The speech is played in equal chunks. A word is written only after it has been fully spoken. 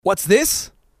What's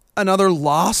this? Another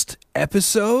lost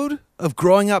episode of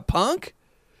Growing Up Punk?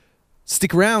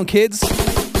 Stick around, kids.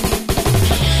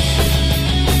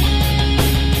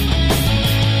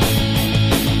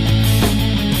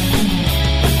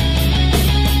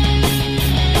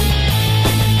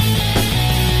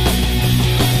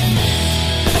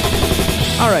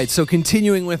 All right, so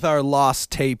continuing with our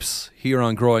lost tapes here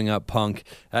on Growing Up Punk.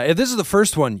 If this is the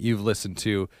first one you've listened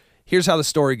to, here's how the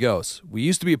story goes. We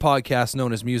used to be a podcast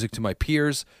known as Music to My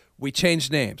Peers. We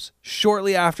changed names.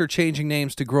 Shortly after changing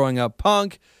names to Growing Up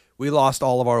Punk, we lost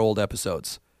all of our old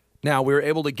episodes. Now, we were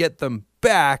able to get them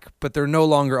back, but they're no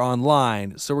longer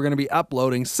online, so we're going to be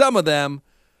uploading some of them,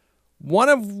 one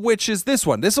of which is this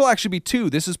one. This will actually be two.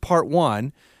 This is part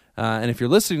one. And if you're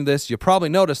listening to this, you'll probably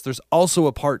notice there's also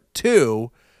a part two.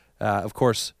 Of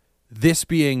course, this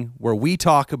being where we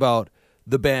talk about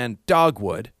the band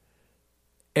Dogwood.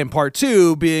 And part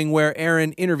two being where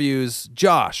Aaron interviews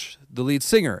Josh, the lead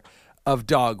singer of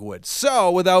Dogwood. So,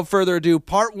 without further ado,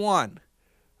 part one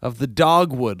of the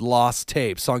Dogwood Lost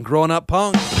Tapes on Growing Up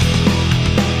Punk.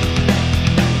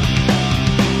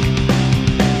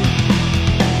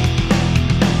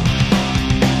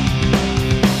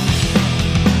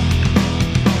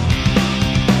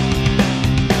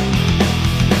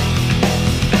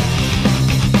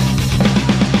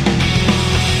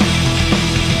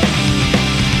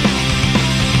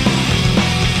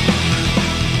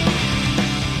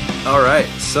 All right,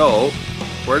 so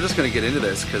we're just going to get into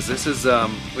this because this is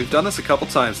we've done this a couple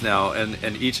times now,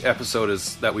 and each episode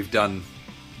is that we've done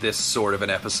this sort of an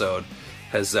episode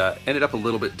has ended up a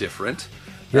little bit different.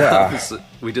 Yeah,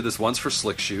 we did this once for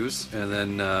Slick Shoes, and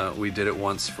then we did it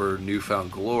once for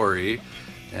Newfound Glory,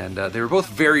 and they were both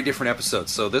very different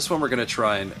episodes. So this one we're going to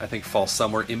try and I think fall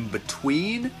somewhere in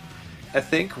between. I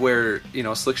think where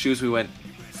Slick Shoes we went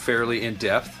fairly in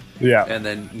depth. Yeah. And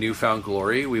then Newfound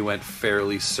Glory, we went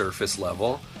fairly surface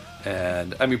level.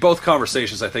 And, I mean, both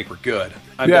conversations I think were good.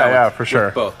 For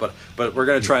sure. Both, but we're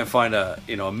going to try and find a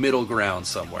middle ground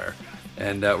somewhere.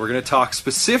 And we're going to talk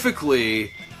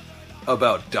specifically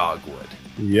about Dogwood.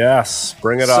 Yes,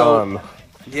 bring it on.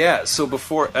 Yeah, so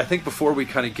before we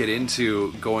kind of get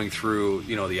into going through,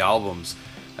 the albums,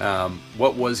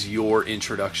 what was your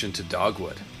introduction to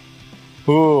Dogwood?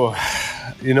 Ooh,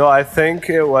 I think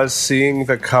it was seeing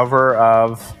the cover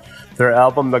of their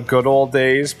album, The Good Old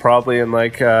Days, probably in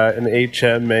like an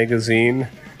HM magazine.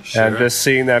 Sure. And just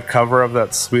seeing that cover of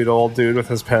that sweet old dude with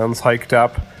his pants hiked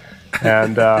up.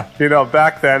 And,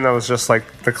 back then it was just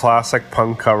like the classic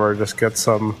punk cover, just get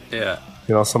some,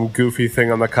 some goofy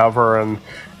thing on the cover. And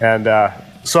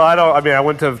so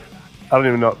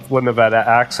wouldn't have had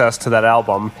access to that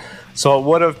album. So it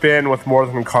would have been with More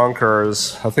Than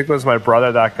Conquerors. I think it was my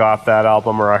brother that got that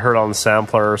album, or I heard on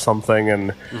Sampler or something,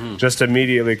 and just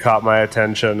immediately caught my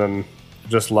attention and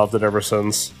just loved it ever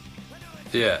since.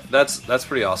 Yeah, that's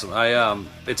pretty awesome.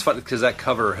 It's fun because that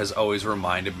cover has always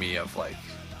reminded me of like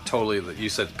totally, you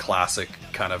said classic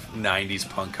kind of 90s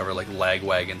punk cover, like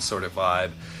Lagwagon sort of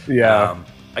vibe. Yeah.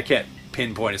 I can't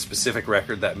pinpoint a specific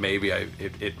record that maybe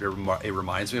it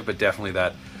reminds me of, but definitely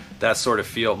that sort of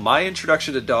feel. My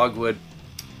introduction to Dogwood,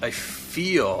 I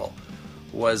feel,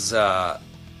 was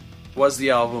the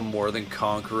album More Than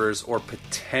Conquerors, or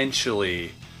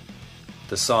potentially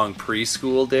the song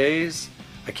Preschool Days.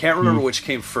 I can't remember which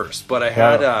came first, but I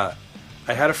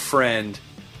had a friend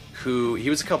who,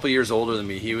 he was a couple years older than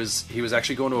me. He was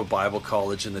actually going to a Bible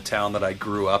college in the town that I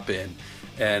grew up in,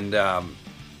 and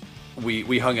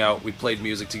we hung out, we played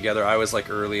music together. I was like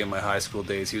early in my high school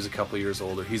days. He was a couple years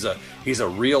older. He's a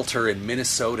realtor in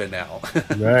Minnesota now.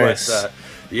 Nice. But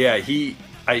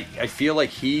I feel like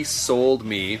he sold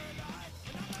me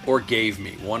or gave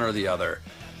me, one or the other,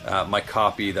 my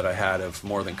copy that I had of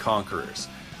More Than Conquerors.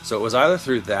 So it was either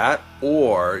through that,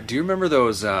 or do you remember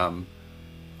those I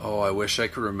wish I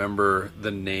could remember the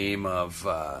name of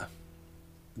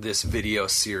this video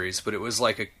series, but it was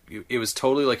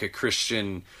totally like a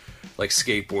Christian, like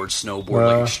skateboard, snowboard,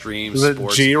 like extreme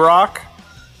sports. G-Rock?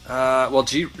 No.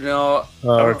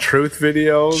 Truth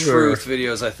Videos? Truth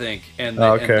Videos, I think. And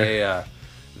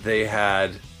they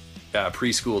had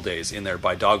Preschool Days in there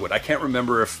by Dogwood. I can't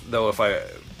remember if I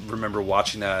remember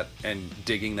watching that and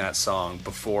digging that song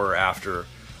before or after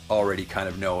already kind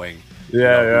of knowing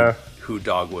who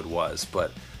Dogwood was,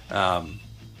 but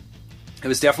it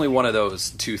was definitely one of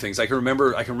those two things. I can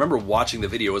remember watching the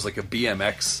video. It was like a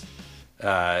BMX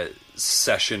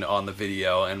session on the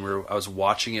video, and I was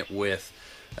watching it with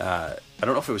I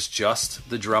don't know if it was just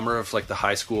the drummer of like the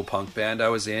high school punk band I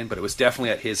was in, but it was definitely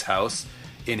at his house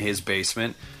in his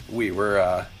basement. We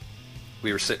were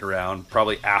sitting around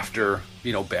probably after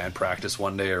band practice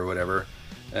one day or whatever,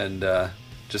 and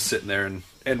just sitting there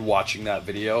and watching that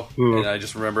video. And I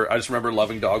just remember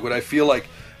loving Dogwood. I feel like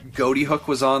Goaty Hook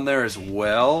was on there as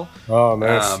well. Oh,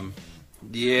 nice.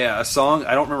 Yeah, a song.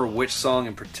 I don't remember which song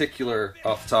in particular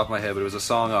off the top of my head, but it was a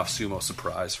song off Sumo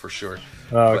Surprise for sure.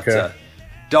 Oh, okay. But,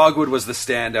 Dogwood was the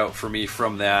standout for me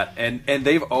from that, and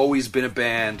they've always been a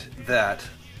band that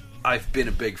I've been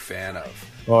a big fan of.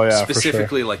 Oh yeah,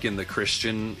 specifically for sure. like in the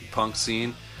Christian punk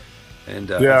scene, and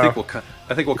yeah.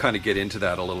 I think we'll kind of get into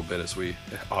that a little bit as we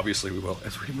will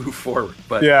as we move forward.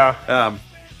 But yeah,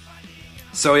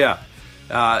 so yeah.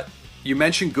 You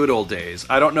mentioned Good Old Days.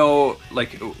 I don't know,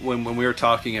 like when we were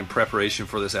talking in preparation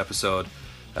for this episode,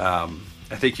 I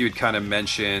think you had kind of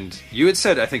mentioned, you had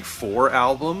said I think 4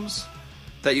 albums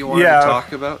that you wanted to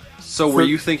talk about. So were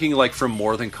you thinking like from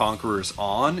More Than Conquerors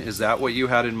on? Is that what you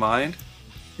had in mind?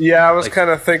 Yeah, I was kind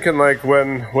of thinking like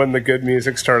when the good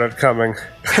music started coming.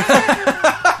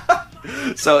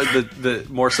 So the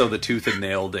more so the Tooth and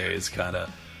Nail days kind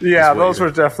of. Yeah, those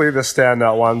were definitely the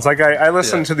standout ones. Like I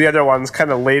listened to the other ones kind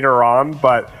of later on,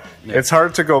 but it's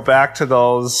hard to go back to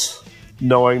those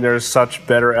knowing there's such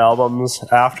better albums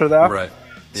after that. Right.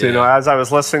 So as I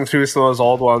was listening through some of those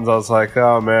old ones, I was like,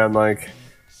 oh man, like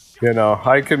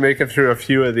I could make it through a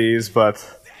few of these, but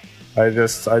I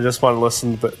just want to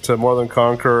listen to More Than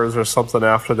Conquerors or something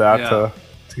after that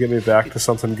to get me back to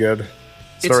something good.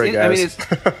 Sorry, guys.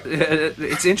 I mean,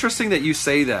 it's interesting that you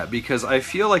say that because I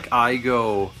feel like I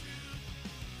go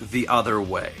the other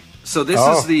way. So this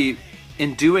is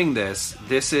in doing this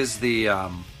is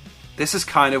this is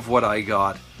kind of what I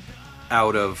got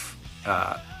out of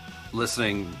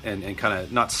listening and kind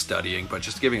of not studying, but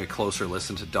just giving a closer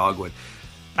listen to Dogwood.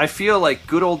 I feel like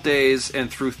Good Old Days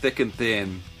and Through Thick and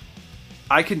Thin,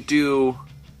 I think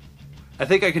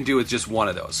I can do with just one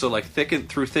of those. So like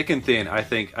Through Thick and Thin, I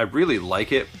think I really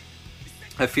like it.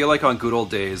 I feel like on Good Old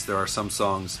Days there are some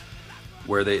songs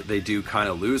where they do kind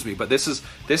of lose me. But this is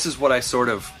what I sort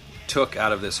of took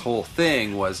out of this whole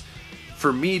thing was,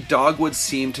 for me, Dogwood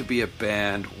seemed to be a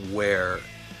band where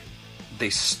they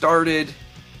started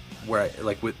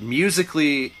with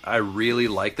musically I really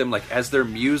like them. Like as their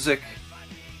music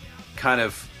kind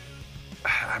of,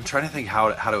 I'm trying to think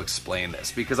how to explain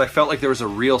this, because I felt like there was a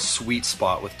real sweet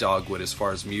spot with Dogwood as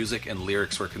far as music and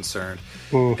lyrics were concerned.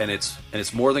 And it's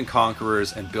More Than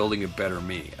Conquerors and Building a Better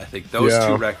Me. I think those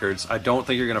 2 records, I don't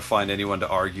think you're going to find anyone to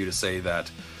argue to say that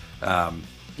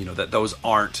that those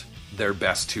aren't their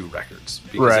best 2 records,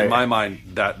 because in my mind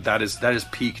that is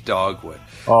peak Dogwood.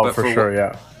 But for sure,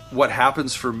 yeah. What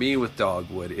happens for me with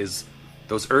Dogwood is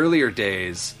those earlier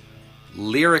days,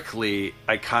 lyrically,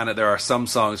 there are some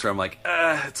songs where I'm like,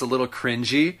 it's a little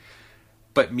cringy,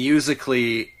 but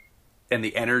musically and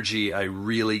the energy I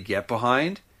really get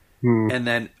behind. And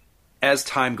then as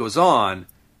time goes on,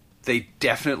 they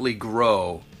definitely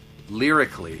grow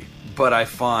lyrically. But I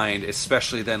find,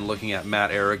 especially then looking at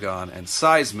Matt Aragon and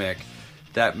Seismic,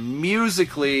 that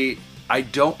musically I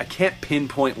can't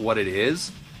pinpoint what it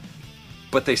is,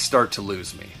 but they start to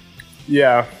lose me.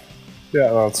 Yeah,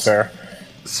 that's fair.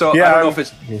 So I don't know if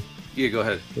it's... Yeah, go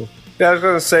ahead. Yeah, I was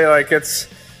going to say, like,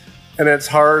 it's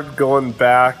hard going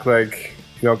back, like,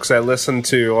 because I listened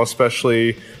to,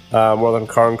 especially More Than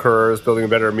Conquerors, Building a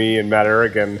Better Me, and Matt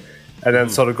Aragon, and then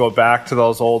sort of go back to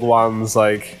those old ones,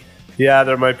 like, yeah,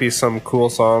 there might be some cool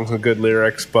songs and good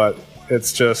lyrics, but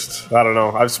it's just, I don't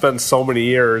know. I've spent so many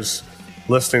years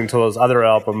listening to those other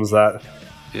albums that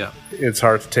it's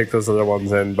hard to take those other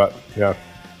ones in, but yeah.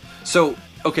 So,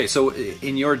 okay, so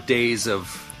in your days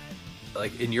of,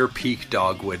 like, in your peak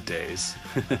Dogwood days,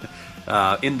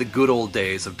 in the good old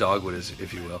days of Dogwood,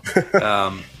 if you will,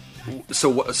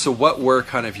 so what were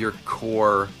kind of your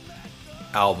core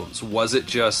albums? Was it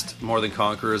just More Than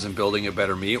Conquerors and Building a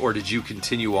Better Me, or did you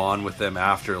continue on with them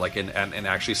after, like, and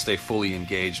actually stay fully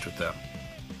engaged with them?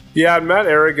 Yeah, Matt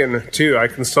Aragon too. I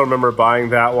can still remember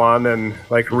buying that one and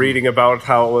like reading about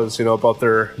how it was, about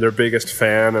their biggest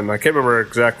fan, and I can't remember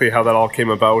exactly how that all came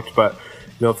about, but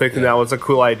thinking that was a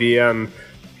cool idea. And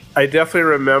I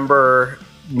definitely remember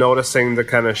noticing the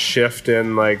kind of shift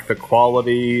in like the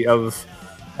quality of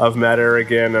Matt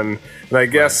Aragon, and I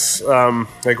guess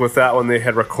like with that one they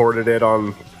had recorded it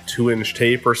on 2-inch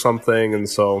tape or something, and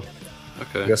so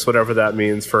I guess whatever that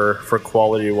means for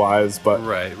quality wise, but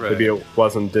maybe it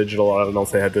wasn't digital. I don't know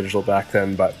if they had digital back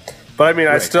then, but I mean,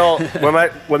 I still when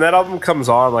that album comes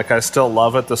on, like I still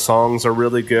love it. The songs are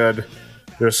really good.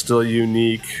 They're still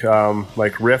unique,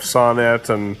 like riffs on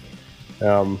it, and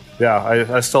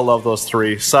I still love those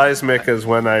 3. Seismic is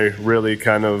when I really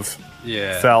kind of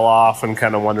fell off and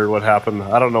kind of wondered what happened.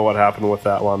 I don't know what happened with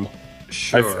that one.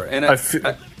 Sure, I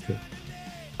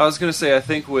was going to say, I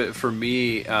think for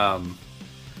me,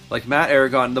 like Matt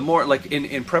Aragon, the more like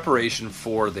in preparation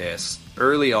for this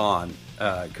early on,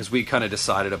 because we kind of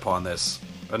decided upon this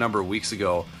a number of weeks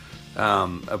ago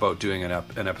about doing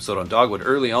an episode on Dogwood.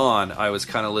 Early on, I was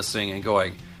kind of listening and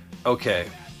going, okay,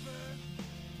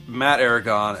 Matt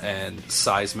Aragon and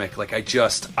Seismic, like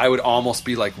I would almost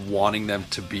be like wanting them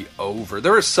to be over.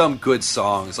 There are some good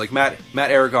songs, like Matt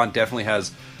Aragon definitely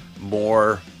has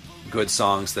more good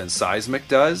songs than Seismic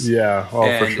does. Yeah,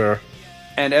 for sure.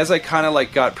 And as I kind of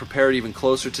like got prepared even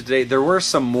closer to today, there were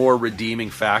some more redeeming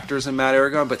factors in Matt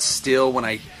Aragon, but still when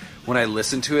I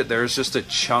listen to it, there's just a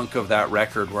chunk of that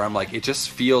record where I'm like, it just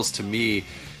feels to me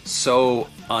so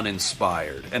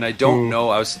uninspired. And I don't know,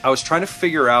 I was trying to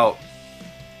figure out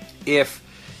if,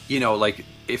 like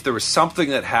if there was something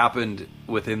that happened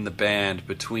within the band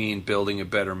between Building a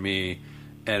Better Me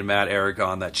and Matt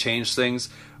Aragon that changed things,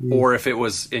 or if it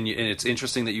was, and it's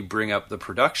interesting that you bring up the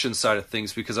production side of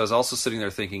things, because I was also sitting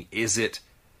there thinking, is it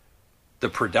the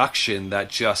production that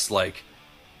just like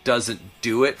doesn't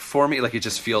do it for me? Like it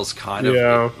just feels kind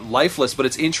of lifeless. But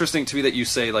it's interesting to me that you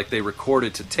say like they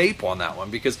recorded to tape on that one,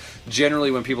 because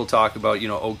generally when people talk about,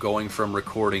 going from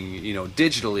recording,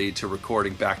 digitally to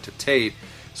recording back to tape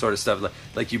sort of stuff,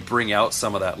 like you bring out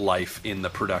some of that life in the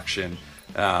production.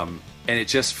 And it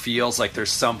just feels like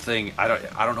there's something, I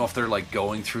don't know if they're like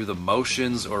going through the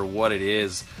motions or what it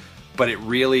is, but it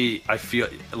really, I feel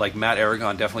like Matt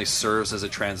Aragon definitely serves as a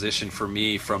transition for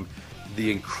me from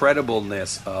the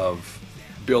incredibleness of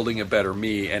Building a Better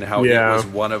Me and how it was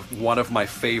one of my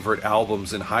favorite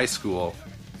albums in high school,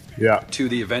 to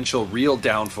the eventual real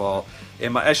downfall.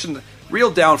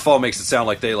 Real downfall makes it sound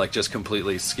like they like just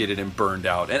completely skidded and burned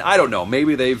out, and I don't know,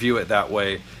 maybe they view it that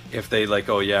way if they like,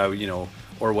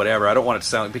 or whatever. I don't want it to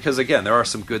sound, because again, there are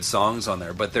some good songs on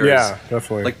there, but there's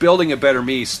definitely like Building a Better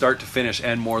Me, start to finish,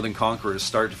 and More Than Conquerors,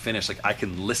 start to finish. Like I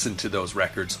can listen to those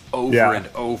records over and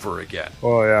over again.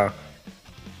 Oh yeah.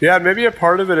 Yeah, maybe a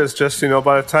part of it is just,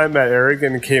 by the time that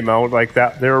Aragon came out, like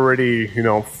that, they're already,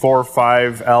 4 or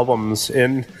 5 albums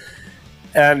in,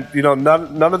 and,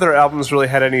 none of their albums really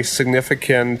had any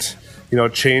significant,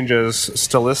 changes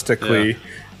stylistically.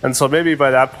 And so maybe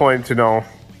by that point,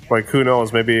 like who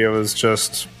knows, maybe it was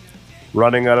just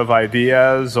running out of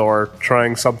ideas or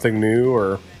trying something new,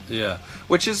 or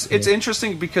which is, it's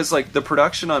interesting because like the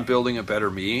production on Building a Better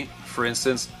Me, for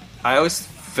instance, I always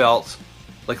felt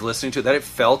like listening to it, that it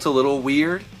felt a little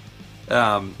weird.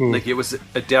 Like it was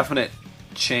a definite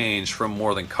change from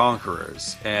More Than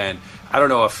Conquerors, and I don't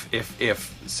know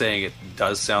if saying it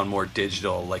does sound more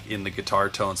digital, like in the guitar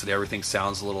tones and everything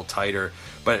sounds a little tighter,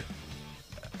 but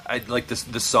I like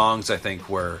the songs, I think,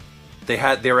 where they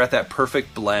were at that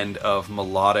perfect blend of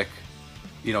melodic,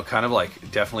 kind of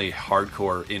like definitely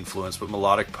hardcore influence, but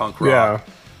melodic punk rock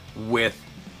with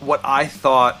what I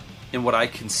thought and what I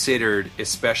considered,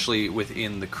 especially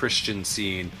within the Christian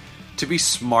scene, to be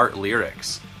smart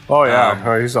lyrics. Oh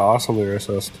yeah, he's an awesome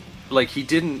lyricist. Like he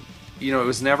didn't, it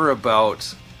was never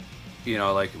about,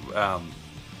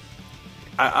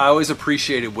 I always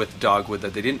appreciated with Dogwood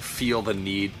that they didn't feel the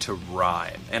need to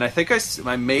rhyme. And I think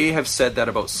I may have said that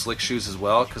about Slick Shoes as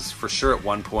well, because for sure at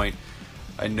one point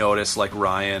I noticed like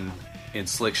Ryan in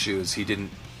Slick Shoes, he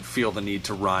didn't feel the need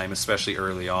to rhyme, especially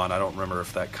early on. I don't remember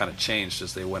if that kind of changed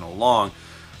as they went along,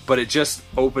 but it just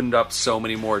opened up so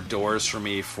many more doors for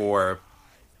me for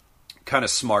kind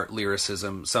of smart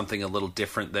lyricism, something a little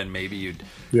different than maybe you'd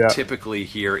typically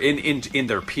hear in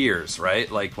their peers,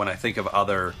 right? Like when I think of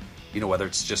other, whether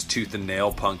it's just tooth and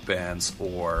nail punk bands,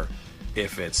 or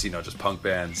if it's, just punk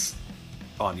bands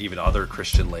on even other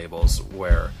Christian labels,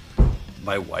 where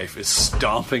my wife is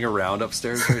stomping around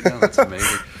upstairs right now. That's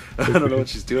amazing. I don't know what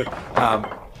she's doing.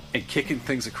 And kicking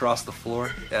things across the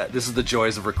floor. This is the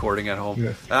joys of recording at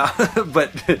home.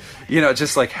 But,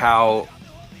 just like how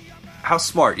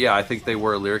smart, I think they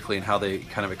were lyrically, and how they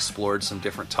kind of explored some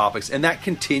different topics. And that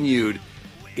continued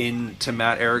into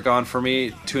Matt Aragon for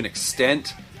me to an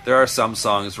extent. There are some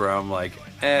songs where I'm like,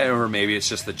 or maybe it's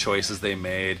just the choices they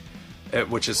made,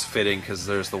 which is fitting because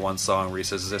there's the one song where he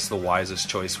says, "Is this the wisest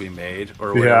choice we made?"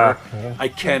 or whatever. I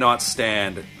cannot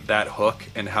stand that hook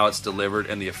and how it's delivered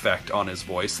and the effect on his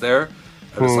voice there.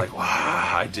 I was like,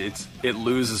 wow, it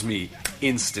loses me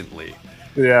instantly.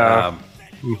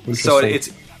 So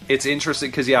it's interesting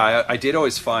because I did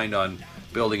always find on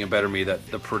Building a Better Me that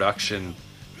the production,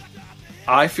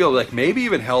 I feel like maybe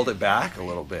even held it back a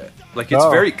little bit. Like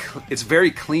it's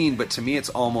very clean, but to me it's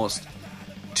almost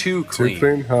too clean. Too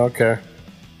clean? Oh, okay.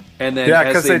 And then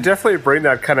because they definitely bring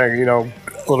that kind of,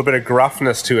 a little bit of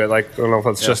gruffness to it. Like, I don't know if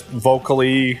it's just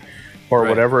vocally or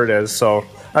whatever it is. So,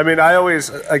 I mean,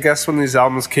 I guess when these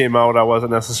albums came out, I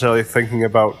wasn't necessarily thinking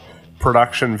about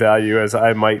production value as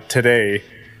I might today.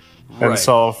 And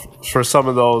so for some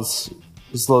of those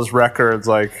records,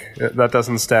 like, that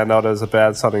doesn't stand out as a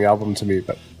bad sounding album to me.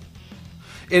 But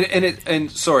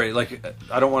and sorry, like,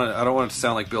 I don't want it to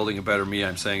sound like Building a Better Me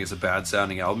I'm saying is a bad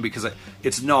sounding album, because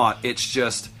it's not. It's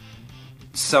just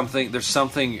there's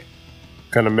something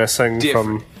kind of missing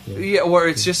different. Or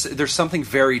it's just there's something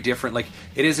very different. Like,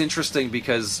 it is interesting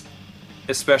because,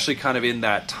 especially kind of in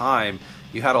that time,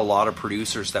 you had a lot of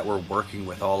producers that were working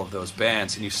with all of those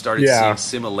bands, and you started seeing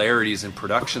similarities in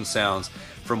production sounds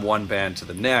from one band to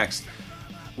the next,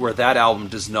 where that album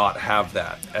does not have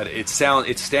that. It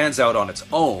stands out on its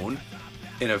own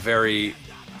in a very,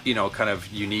 kind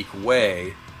of unique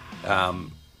way.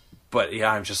 But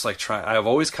yeah, I'm just like I've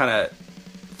always kind of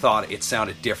thought it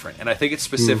sounded different, and I think it's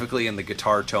specifically in the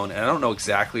guitar tone, and I don't know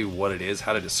exactly what it is,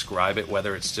 how to describe it,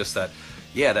 whether it's just that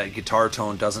that guitar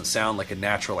tone doesn't sound like a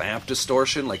natural amp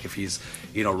distortion, like if he's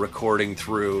recording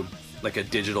through like a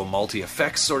digital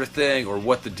multi-effects sort of thing, or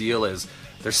what the deal is.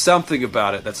 There's something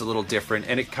about it that's a little different,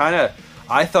 and it kind of,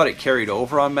 I thought it carried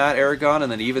over on Matt Aragon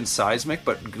and then even Seismic,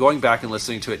 but going back and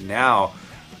listening to it now,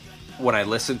 when I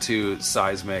listen to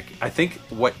Seismic, I think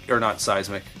not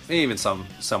Seismic, even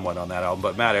somewhat on that album,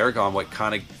 but Matt Aragon, what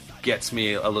kind of gets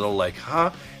me a little like,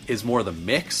 is more the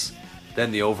mix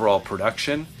than the overall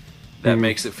production. That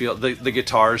makes it feel, the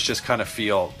guitars just kind of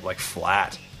feel like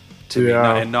flat to me,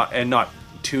 and not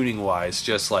tuning wise,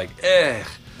 just like, there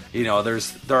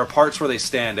are parts where they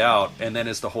stand out, and then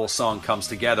as the whole song comes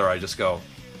together, I just go,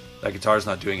 that guitar's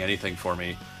not doing anything for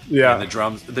me. Yeah. And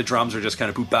the drums are just kind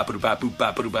of boop bap boop bap boop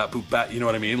bap boop bap boop bap. You know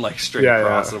what I mean? Like straight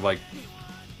across. Sort of like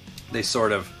they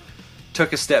sort of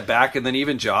took a step back, and then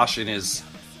even Josh in his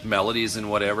melodies and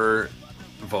whatever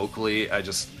vocally,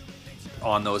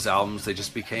 on those albums they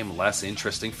just became less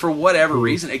interesting for whatever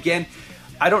reason. Again,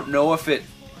 I don't know if it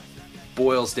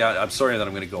boils down. I'm sorry that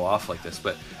I'm going to go off like this,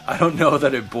 but I don't know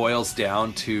that it boils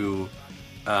down to,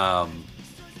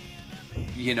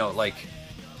 like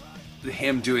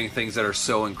him doing things that are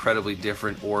so incredibly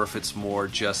different, or if it's more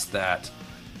just that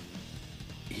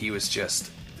he was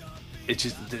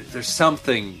there's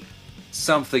something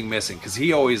missing, because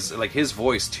he always, like, his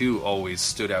voice too always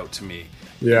stood out to me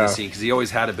in the scene, because he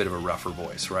always had a bit of a rougher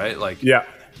voice, right? Like, I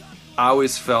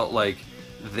always felt like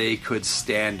they could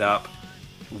stand up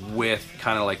with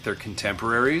kind of like their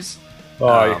contemporaries.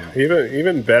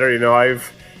 Even better,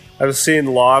 I've seen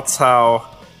lots how,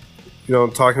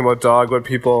 talking about Dogwood,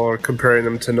 people are comparing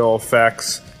them to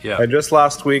NoFX. Yeah. And just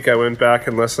last week I went back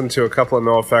and listened to a couple of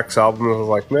NoFX albums, and I was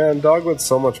like, man, Dogwood's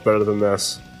so much better than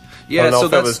this. Yeah, I don't know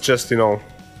if that was just, the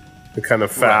kind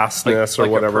of fastness or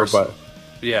whatever, but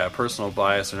personal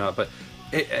bias or not. But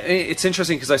it's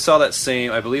interesting because I saw that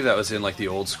same, I believe that was in like the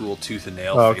old school Tooth and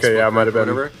Nail Facebook it might have been.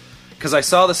 Whatever. Because I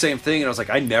saw the same thing, and I was like,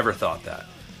 I never thought that.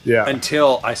 Yeah.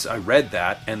 Until I read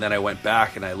that, and then I went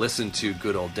back and I listened to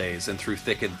Good Old Days and Through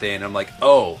Thick and Thin. I'm like,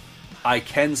 oh, I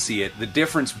can see it. The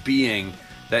difference being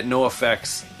that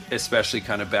NoFX, especially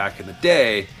kind of back in the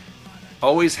day,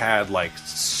 always had like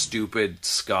stupid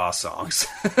ska songs.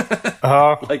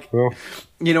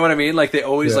 You know what I mean? Like they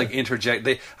always like interject.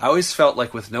 I always felt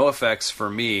like with NoFX, for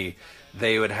me,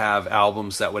 they would have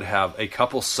albums that would have a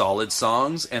couple solid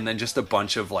songs and then just a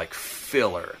bunch of like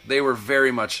filler. They were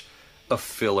very much a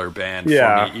filler band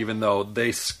for me, even though they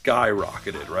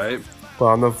skyrocketed, right?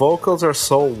 Well, and the vocals are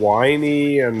so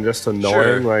whiny and just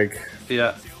annoying. Like,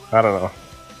 I don't know.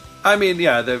 I mean,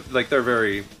 they're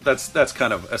very. That's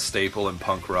kind of a staple in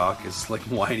punk rock, is like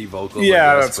whiny vocals.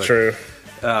 Yeah, that's true.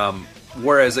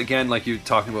 Whereas again, like you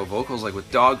talking about vocals, like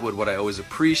with Dogwood, what I always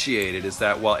appreciated is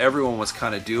that while everyone was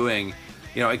kind of doing,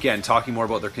 again, talking more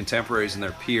about their contemporaries and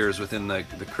their peers within the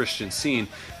Christian scene,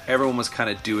 everyone was kind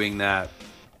of doing that.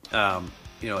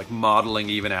 Like modeling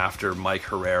even after Mike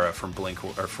Herrera from Blink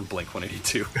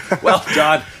 182. Well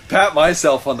done, pat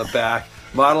myself on the back.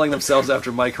 Modeling themselves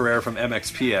after Mike Herrera from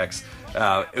MXPX,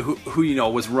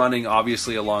 who was running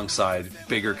obviously alongside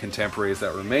bigger contemporaries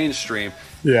that were mainstream.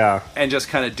 Yeah, and just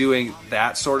kind of doing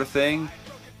that sort of thing.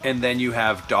 And then you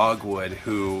have Dogwood,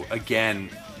 who again,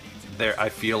 I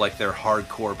feel like their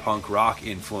hardcore punk rock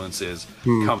influences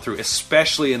come through,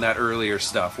 especially in that earlier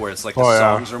stuff where it's like the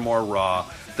songs are more raw.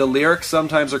 The lyrics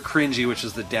sometimes are cringy, which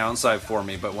is the downside for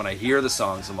me. But when I hear the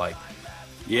songs, I'm like,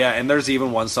 yeah. And there's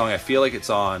even one song, I feel like it's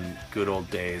on Good Old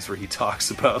Days, where he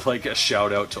talks about like a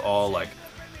shout out to all like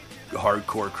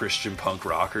hardcore Christian punk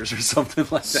rockers or something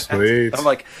like that. Sweet. I'm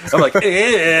like, like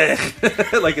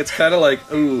it's kind of like,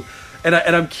 ooh. And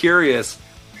I'm curious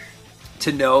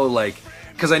to know, like,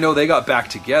 because I know they got back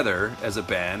together as a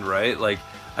band, right? Like,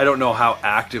 I don't know how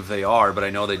active they are, but I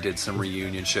know they did some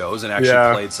reunion shows and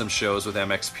actually played some shows with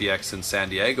MXPX in San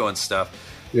Diego and stuff.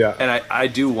 Yeah, and I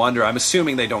do wonder. I'm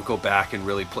assuming they don't go back and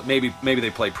really play. Maybe they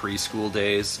play Preschool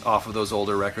Days off of those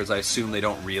older records. I assume they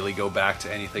don't really go back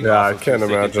to anything. Yeah, off I can't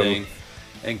imagine.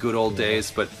 And Good Old Days,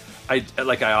 but I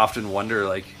often wonder,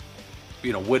 like,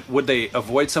 you know, would they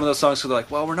avoid some of those songs because they're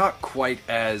like, well, we're not quite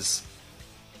as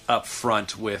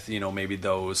upfront with, you know, maybe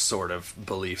those sort of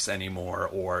beliefs anymore,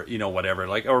 or, you know, whatever,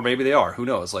 like, or maybe they are, who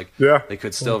knows, like, they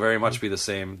could still very much be the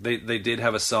same. They did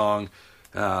have a song,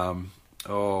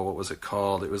 what was it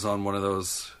called? It was on one of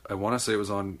those, I want to say it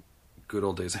was on Good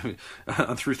Old Days. I mean,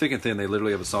 on Through Thick and Thin, they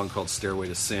literally have a song called Stairway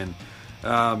to Sin.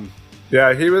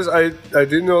 Yeah, he was, I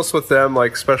did notice with them,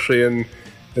 like, especially in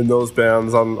those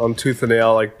bands on Tooth and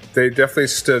Nail, like, they definitely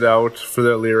stood out for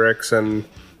their lyrics and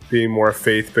being more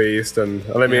faith-based, and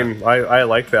I mean, I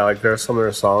like that. Like, there are some of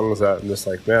their songs that I'm just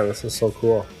like, man, this is so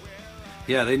cool.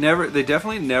 Yeah, they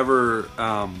definitely never,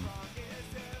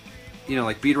 you know,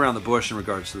 like, beat around the bush in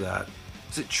regards to that.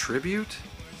 Is it Tribute?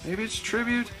 Maybe it's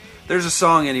Tribute? There's a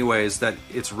song, anyways, that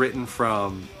it's written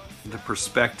from the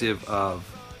perspective of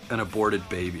an aborted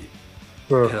baby.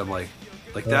 And I'm like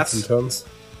that's intense.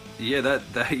 Yeah,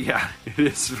 that yeah, it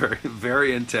is very,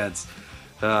 very intense.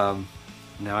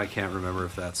 Now I can't remember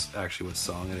if that's actually what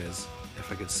song it is.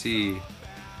 If I could see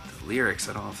the lyrics,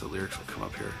 I don't know if the lyrics will come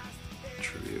up here.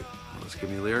 Tribute. Let's give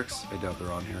me lyrics. I doubt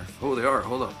they're on here. Oh, they are.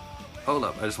 Hold up.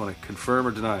 I just want to confirm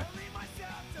or deny.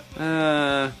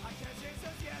 Oh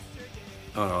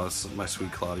no, that's My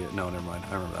Sweet Claudia. No, never mind.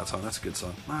 I remember that song. That's a good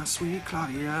song. My Sweet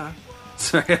Claudia.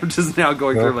 Sorry, I'm just now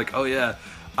going through, like, oh yeah,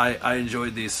 I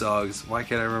enjoyed these songs. Why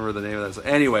can't I remember the name of that song?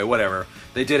 Anyway, whatever.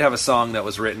 They did have a song that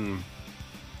was written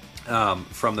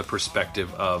from the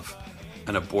perspective of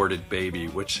an aborted baby,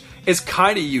 which is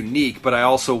kind of unique, but I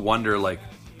also wonder, like,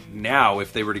 now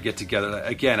if they were to get together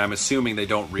again, I'm assuming they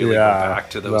don't really go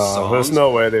back to those songs. There's no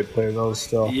way they'd play those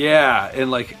still. Yeah, and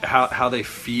like how they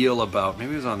feel about,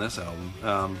 maybe it was on this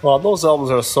album. Well, those albums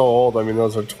are so old. I mean,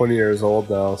 those are 20 years old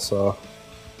now, so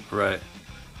right.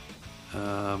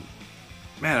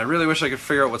 Man, I really wish I could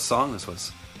figure out what song this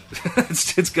was.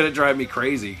 It's gonna drive me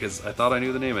crazy because I thought I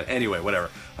knew the name of it. Anyway,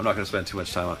 whatever. I'm not gonna spend too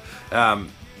much time on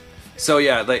it. So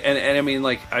yeah, like, and I mean,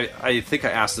 like, I think I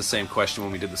asked the same question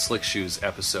when we did the Slick Shoes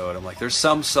episode. I'm like, there's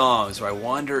some songs where I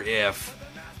wonder if,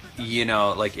 you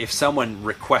know, like, if someone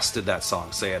requested that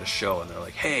song, say at a show, and they're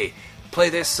like, hey, play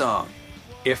this song.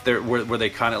 If they're were they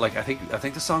kind of like, I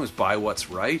think the song is By What's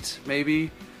Right,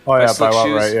 maybe. Oh yeah, By What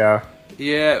Right, yeah.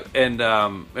 Yeah, and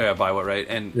By What Right,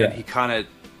 and he kind of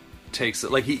takes it,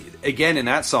 like, he, again, in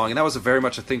that song, and that was very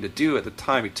much a thing to do at the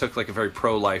time. He took like a very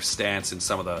pro-life stance in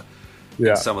some of the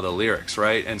lyrics,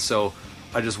 right? And so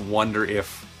I just wonder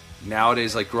if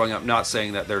nowadays, like, growing up, not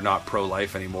saying that they're not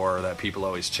pro-life anymore or that people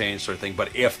always change sort of thing,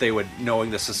 but if they would,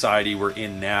 knowing the society we're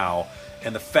in now,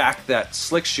 and the fact that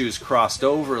Slick Shoes crossed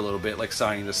over a little bit, like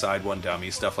signing the Side One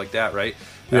Dummy, stuff like that, right?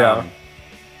 Yeah.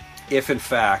 If in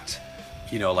fact,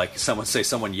 you know, like,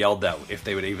 someone yelled that, if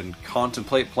they would even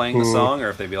contemplate playing the song, or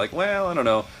if they'd be like, well, I don't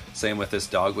know. Same with this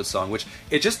Dogwood song, which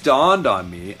it just dawned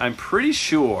on me. I'm pretty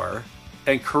sure,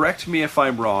 and correct me if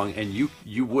I'm wrong, and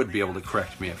you would be able to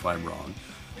correct me if I'm wrong,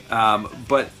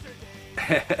 but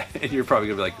and you're probably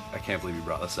gonna be like, I can't believe you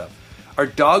brought this up. Are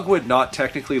Dogwood not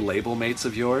technically label mates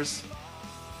of yours?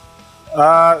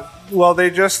 Well, they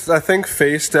just, I think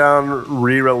Face Down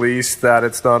re-released that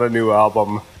It's Not a New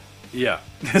Album. Yeah.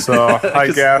 So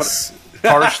I guess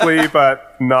partially,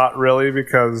 but not really,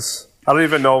 because I don't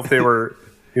even know if they were,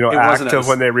 you know, active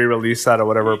when they re-released that or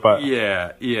whatever. But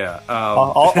yeah.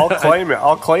 I'll claim it.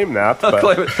 I'll claim that. I'll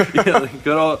claim it. Yeah, like,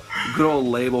 good old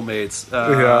label mates.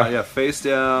 Yeah, Face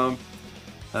Down.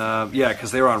 Yeah,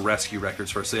 because they were on Rescue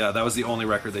Records first. So yeah, that was the only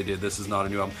record they did. This Is Not a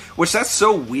New Album. Which, that's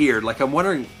so weird. Like, I'm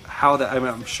wondering how that. I mean,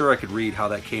 I'm sure I could read how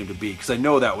that came to be, because I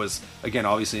know that was, again,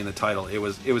 obviously in the title. It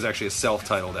was actually a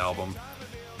self-titled album.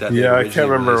 That I can't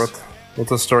remember what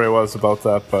the story was about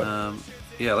that, but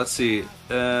yeah, let's see.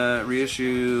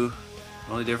 Reissue.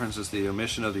 Only difference is the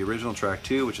omission of the original track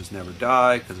 2, which is Never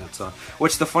Die, because it's on.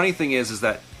 Which, the funny thing is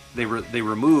that they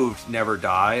removed Never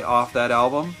Die off that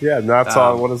album. Yeah, and that's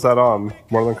on. What is that on?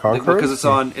 More Than Conquerors? Because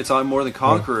it's on More Than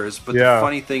Conquerors. But the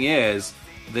funny thing is,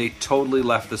 they totally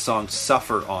left the song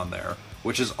Suffer on there,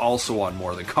 which is also on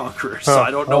More Than Conquerors. So I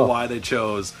don't know why they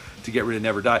chose to get rid of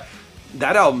Never Die.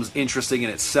 That album's interesting in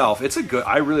itself. It's a good.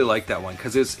 I really like that one,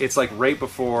 because it's like right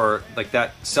before, like,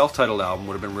 that self-titled album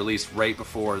would have been released right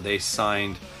before they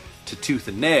signed to Tooth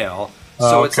and Nail.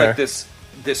 So it's like this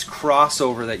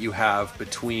crossover that you have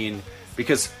between,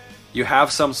 because you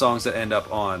have some songs that end up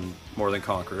on More Than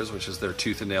Conquerors, which is their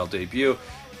Tooth and Nail debut,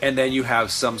 And then you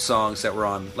have some songs that were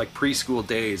on, like Preschool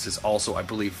Days is also, I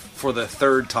believe, for the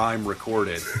third time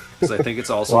recorded. Because I think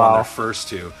it's also on their first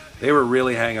two. They were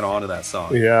really hanging on to that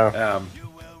song. Yeah.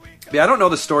 I don't know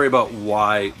the story about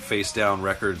why Face Down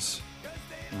Records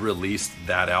released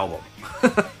that album.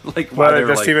 Like, why Might have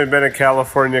just even been a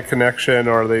California connection,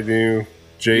 or they knew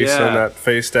Jason at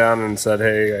Face Down and said,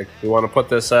 hey, like, we want to put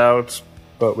this out,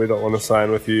 but we don't want to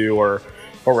sign with you, or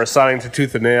we're signing to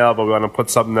Tooth and Nail, but we want to put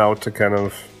something out to kind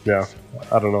of,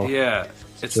 I don't know. Yeah,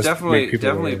 it's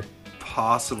definitely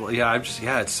possible. Yeah,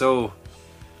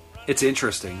 it's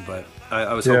interesting, but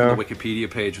I was hoping the Wikipedia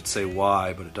page would say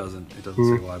why, but it doesn't say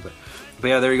why. But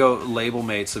yeah, there you go, label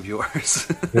mates of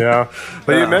yours. Yeah,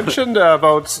 but you mentioned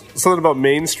about something about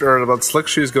mainstream, about Slick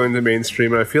Shoes going to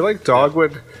mainstream, and I feel like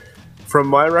Dogwood, from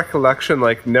my recollection,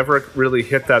 like never really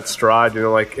hit that stride. You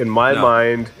know, like in my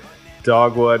mind,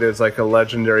 Dogwood is like a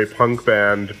legendary punk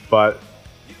band, but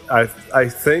I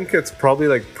think it's probably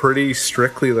like pretty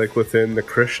strictly like within the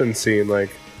Christian scene. Like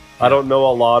I don't know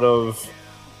a lot of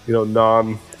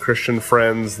non-Christian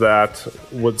friends that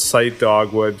would cite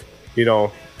Dogwood.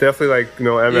 Definitely like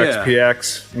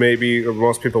MXPX maybe, or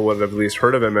most people would have at least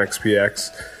heard of MXPX.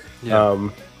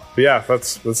 But yeah,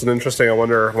 that's an interesting. I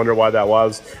wonder why that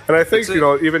was. And I think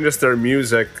even just their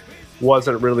music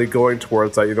wasn't really going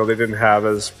towards that. They didn't have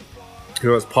as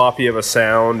as poppy of a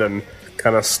sound, and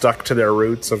kind of stuck to their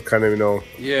roots of kind of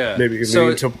maybe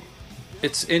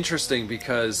it's interesting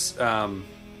because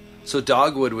so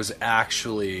Dogwood was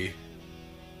actually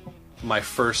my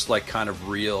first like kind of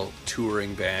real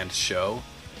touring band show.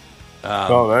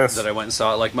 Nice. That I went and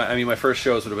saw. Like my first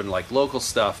shows would have been like local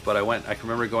stuff, but I can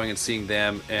remember going and seeing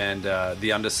them, and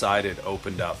The Undecided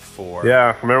opened up for.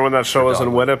 Yeah, I remember when that show was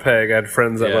in Winnipeg. I had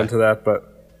friends that went to that, but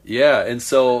and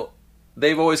so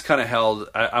they've always kind of held.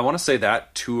 I want to say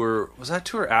that tour was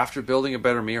after Building a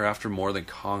Better Me or after More Than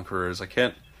Conquerors. I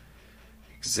can't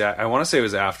I want to say it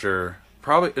was after.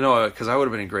 Probably no, because I would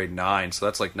have been in grade 9, so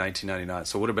that's like 1999.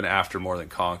 So it would have been after More Than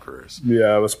Conquerors.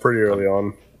 Yeah, it was pretty early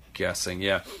on. Guessing,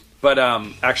 yeah. But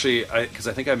actually, because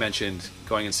I think I mentioned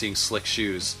going and seeing Slick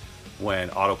Shoes when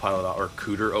Autopilot or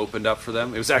Cooter opened up for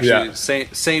them. It was actually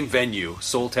same venue,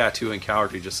 Soul Tattoo and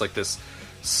Cowardly, just like this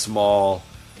small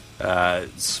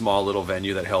little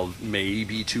venue that held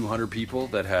maybe 200 people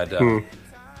that had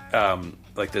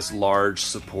like this large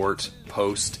support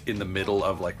post in the middle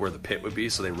of like where the pit would be,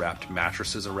 so they wrapped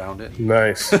mattresses around it.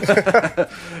 Nice.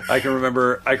 I can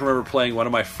remember playing one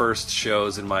of my first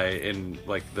shows in my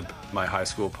high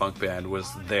school punk band was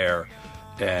there,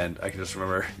 and I can just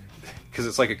remember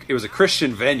because it was a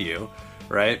Christian venue,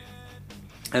 right?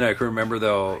 And I can remember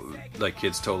though, like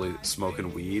kids totally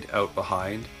smoking weed out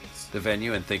behind the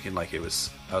venue and thinking like I was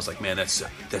like, man, that's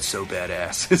so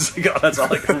badass. It's like, that's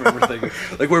all I can remember thinking.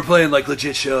 Like we're playing like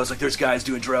legit shows, like there's guys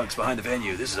doing drugs behind the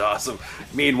venue. This is awesome.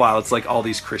 Meanwhile, it's like all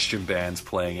these Christian bands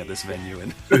playing at this venue,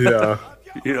 and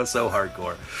so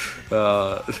hardcore.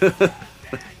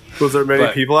 Was there many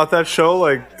people at that show?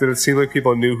 Like, did it seem like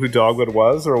people knew who Dogwood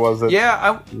was, or was it?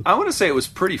 Yeah, I want to say it was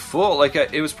pretty full. Like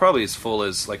it was probably as full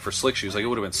as like for Slick Shoes. Like it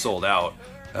would have been sold out.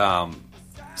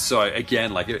 So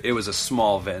again, like it was a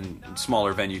smaller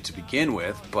venue to begin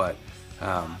with, but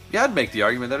I'd make the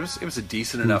argument that it was a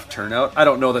decent enough turnout. I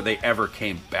don't know that they ever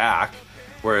came back.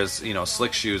 Whereas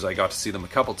Slick Shoes, I got to see them a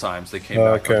couple times. They came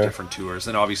back on different tours,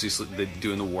 and obviously they're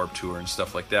doing the Warped Tour and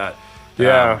stuff like that.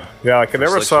 Yeah. Like I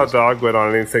never saw Dogwood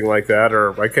on anything like that,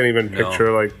 or I can't even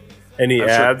picture like any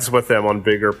ads with them on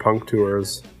bigger punk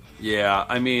tours. Yeah,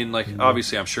 I mean, like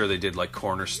obviously, I'm sure they did like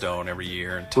Cornerstone every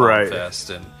year and Tom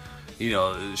Fest and.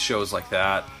 Shows like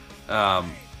that,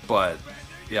 but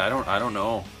yeah, I don't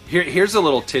know. Here's a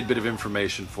little tidbit of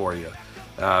information for you.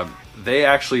 They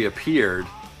actually appeared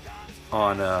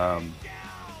on. I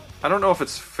don't know if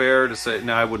it's fair to say.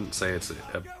 No, I wouldn't say it's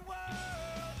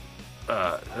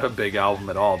a big album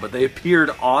at all. But they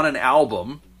appeared on an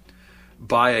album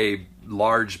by a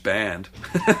large band.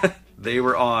 They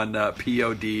were on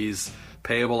POD's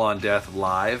 "Payable on Death"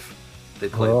 live. They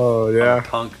played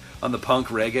on the punk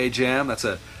reggae jam. That's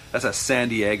a San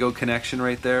Diego connection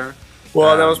right there.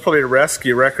 Well, that was probably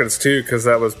Rescue Records too, because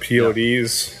that was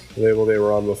POD's label they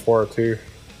were on before too.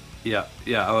 Yeah.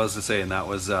 I was just saying that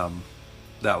was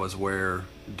where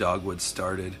Dogwood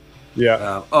started.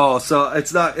 Yeah. So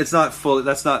it's not fully.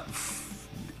 That's not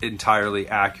entirely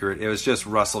accurate. It was just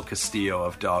Russell Castillo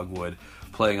of Dogwood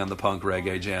playing on the punk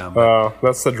reggae jam.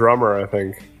 That's the drummer, I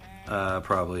think.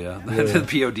 Probably, yeah. The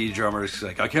POD drummer is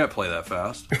like, I can't play that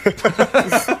fast.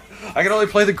 I can only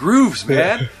play the grooves,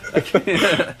 man.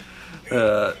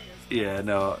 Good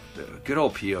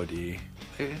old POD.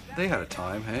 they had a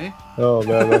time, hey? Oh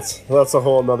man, that's a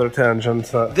whole nother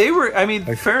tangent. They were, I mean,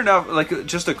 fair enough. Like,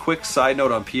 just a quick side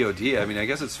note on POD. I mean, I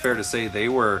guess it's fair to say they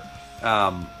were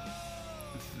a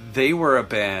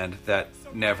band that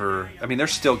never. I mean, they're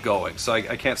still going, so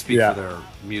I can't speak for their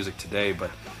music today. But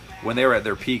when they were at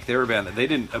their peak, they were a band that they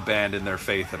didn't abandon their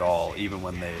faith at all, even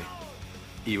when they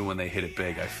hit it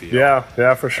big. I feel.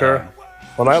 Yeah, for sure.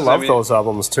 Well, I love those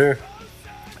albums too.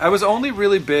 I was only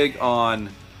really big on.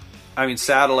 I mean,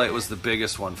 Satellite was the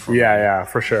biggest one for me. Yeah,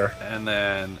 for sure. And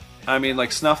then, I mean,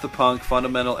 like Snuff the Punk,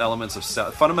 Fundamental Elements of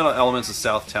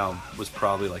Southtown was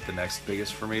probably like the next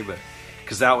biggest for me, but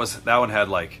because that one had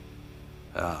like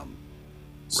Rock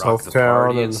the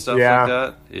Party and stuff like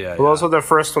that. Yeah. Well, those were the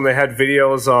first when they had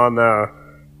videos on,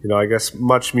 I guess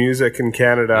Much Music in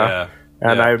Canada. Yeah.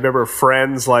 And I remember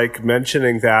friends like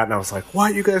mentioning that, and I was like,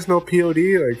 "What? You guys know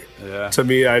POD?" Like, to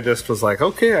me, I just was like,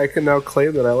 "Okay, I can now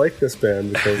claim that I like this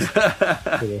band because."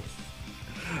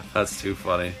 That's too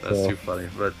funny. That's too funny.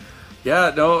 But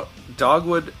yeah, no,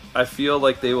 Dogwood. I feel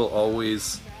like they will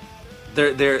always.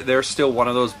 They're still one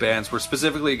of those bands where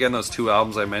specifically again those two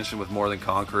albums I mentioned with More Than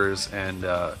Conquerors and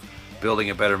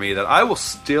Building a Better Me that I will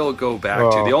still go back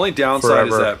to. The only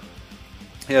downside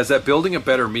is that Building a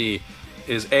Better Me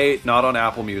is A, not on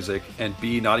Apple Music, and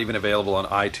B, not even available on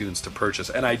iTunes to purchase.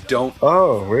 And I don't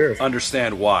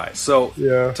understand why. So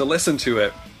to listen to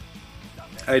it,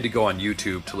 I had to go on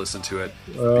YouTube to listen to it.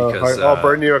 Because, I'll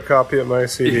burn you a copy of my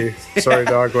CD. Sorry,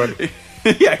 Dogwood.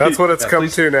 That's what it's come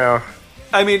to now.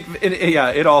 I mean,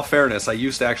 in all fairness, I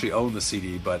used to actually own the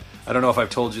CD, but I don't know if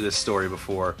I've told you this story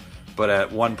before, but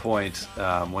at one point,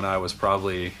 when I was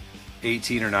probably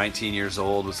 18 or 19 years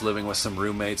old, was living with some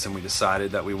roommates, and we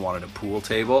decided that we wanted a pool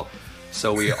table.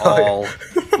 So we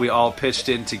all pitched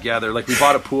in together. Like, we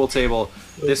bought a pool table.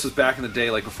 This was back in the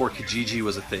day, like before Kijiji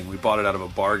was a thing. We bought it out of a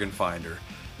bargain finder.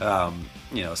 So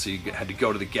you had to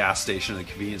go to the gas station or the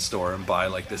convenience store and buy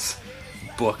like this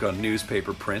book on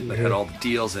newspaper print that had all the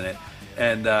deals in it.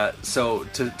 And so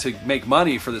to make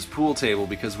money for this pool table,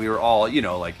 because we were all,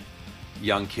 like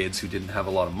young kids who didn't have a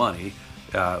lot of money,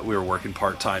 we were working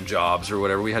part-time jobs or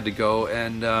whatever, we had to go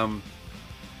and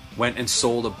went and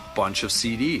sold a bunch of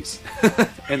CDs.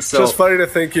 And so, just funny to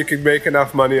think you could make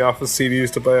enough money off of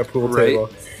CDs to buy a pool table.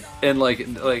 And like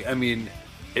I mean,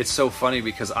 it's so funny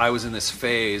because I was in this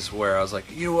phase where I was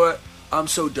like, you know what, I'm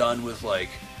so done with like,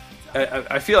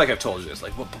 I feel like I've told you this,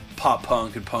 like pop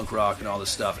punk and punk rock and all this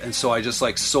stuff. And so I just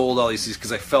like sold all these CDs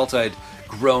because I felt I'd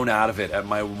grown out of it at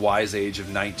my wise age of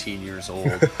 19 years old.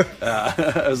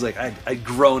 I was like, I'd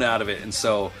grown out of it. And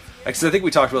so, because I think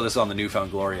we talked about this on the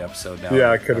Newfound Glory episode now.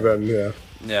 Yeah, it could have been, yeah.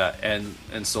 Yeah,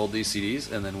 and sold these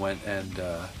CDs and then went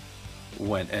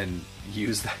and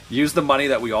used the money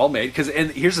that we all made.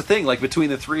 And here's the thing, like between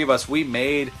the three of us, we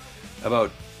made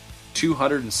about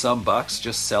 $200 and some bucks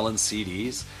just selling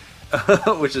CDs.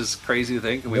 Which is crazy to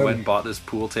think. And we went and bought this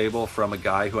pool table from a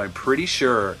guy who I'm pretty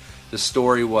sure the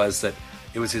story was that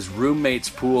it was his roommate's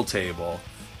pool table,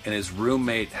 and his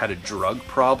roommate had a drug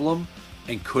problem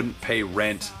and couldn't pay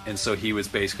rent, and so he was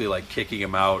basically like kicking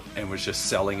him out and was just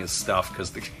selling his stuff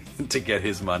because to get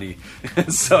his money.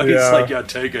 And so he's like, yeah,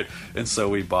 take it. And so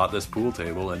we bought this pool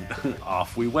table and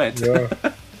off we went. Yeah.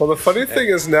 Well, the funny thing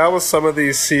is now with some of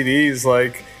these CDs,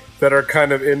 like that are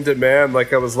kind of in demand.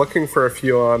 Like I was looking for a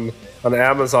few on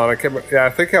Amazon. I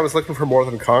think I was looking for More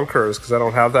Than Conquerors because I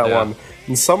don't have that one.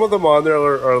 And some of them on there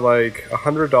are like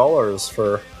 $100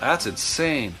 for. That's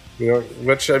insane.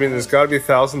 Which I mean, there's got to be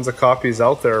thousands of copies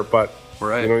out there, but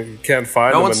you can't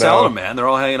find them. No one's selling them, man. They're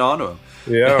all hanging on to them.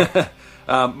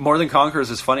 Yeah. More Than Conquerors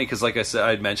is funny because, like I said,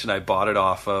 I'd mentioned I bought it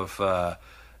off of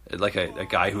like a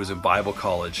guy who was in Bible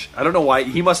college. I don't know why.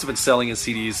 He must have been selling his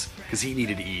CDs because he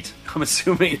needed to eat. I'm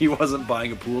assuming he wasn't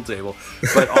buying a pool table,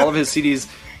 but all of his CDs.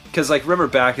 Because, like, remember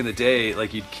back in the day,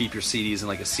 like, you'd keep your CDs in,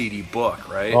 like, a CD book,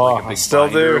 right? Oh, like a big still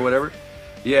binder do. Or whatever.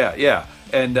 Yeah.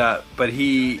 And, but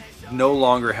he no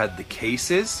longer had the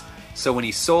cases. So when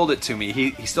he sold it to me,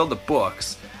 he still had the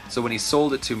books. So when he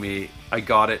sold it to me, I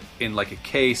got it in, like, a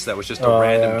case that was just a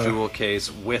random jewel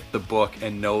case with the book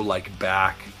and no, like,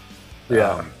 back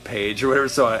page or whatever.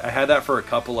 So I had that for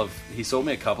he sold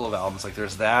me a couple of albums. Like,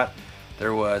 there's that.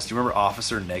 There was, do you remember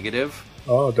Officer Negative?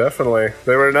 Oh, definitely.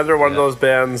 They were another one of those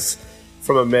bands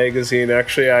from a magazine.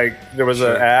 Actually, there was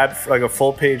an ad, like a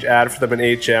full-page ad for them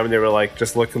in HM, and they were like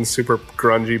just looking super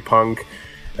grungy punk.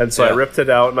 And so I ripped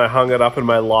it out and I hung it up in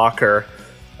my locker.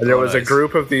 And there was a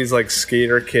group of these like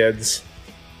skater kids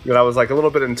that I was like a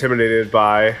little bit intimidated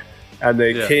by. And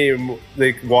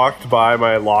they walked by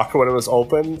my locker when it was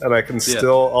open, and I can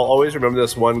I'll always remember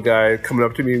this one guy coming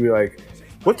up to me and be like,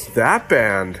 "What's that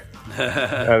band?"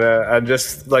 and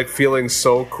just like feeling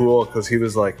so cool because he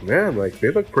was like, man, like they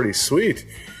look pretty sweet.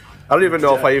 I don't even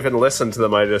know if I even listened to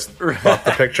them. I just thought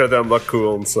the picture of them looked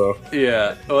cool, and so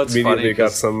immediately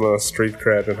got some street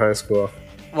cred in high school.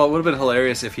 Well, it would have been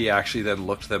hilarious if he actually then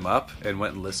looked them up and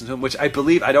went and listened to them, which I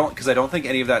believe I don't think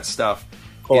any of that stuff.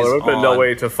 Well, there would have been no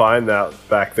way to find that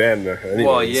back then. Anyways.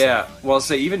 Well, yeah. Well,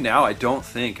 say even now, I don't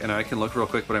think, and I can look real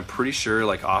quick, but I'm pretty sure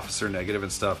like Officer Negative and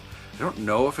stuff. I don't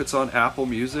know if it's on Apple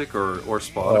Music or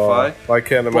Spotify. I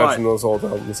can't imagine those old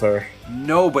albums are.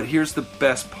 No, but here's the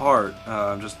best part.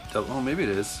 Maybe it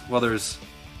is. Well, there's.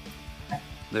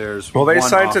 Well, they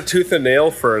signed to Tooth and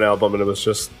Nail for an album, and it was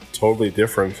just totally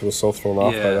different. I was so thrown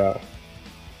off by that.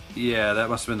 Yeah, that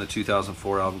must have been the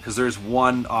 2004 album, because there's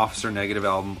one Officer Negative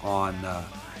album on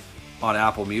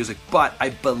Apple Music, but I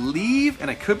believe,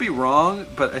 and I could be wrong,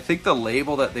 but I think the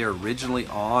label that they're originally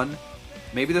on,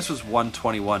 maybe this was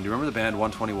 121. Do you remember the band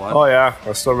 121? Oh yeah,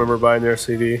 I still remember buying their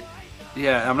CD.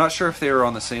 Yeah, I'm not sure if they were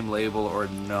on the same label or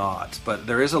not, but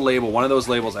there is a label, one of those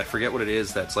labels, I forget what it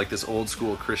is, that's like this old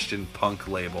school Christian punk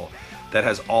label that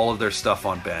has all of their stuff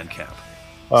on Bandcamp.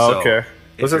 Oh, okay.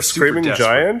 Was it Screaming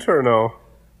Giant or no?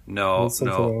 No,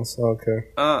 no. Else? Okay.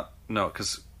 No,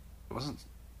 because it wasn't.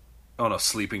 Oh no,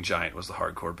 Sleeping Giant was the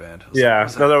hardcore band. There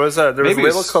was a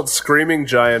label called Screaming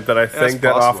Giant that I think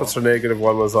that Officer Negative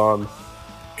one was on.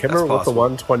 Can't remember what the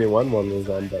 121 one was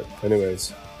on, but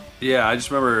anyways. Yeah, I just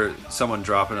remember someone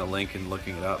dropping a link and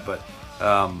looking it up, but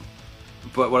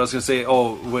what I was gonna say,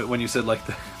 when you said like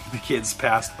the kids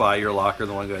passed by your locker, and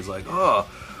the one guy's like, "Oh,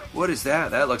 what is that?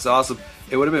 That looks awesome."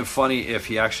 It would have been funny if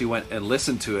he actually went and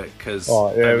listened to it, because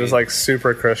it was like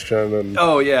super Christian and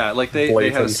like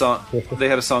they had a song. They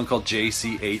had a song called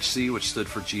JCHC, which stood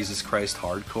for Jesus Christ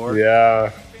Hardcore.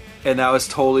 Yeah, and that was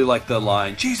totally like the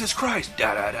line, Jesus Christ,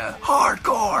 da da da,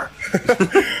 hardcore.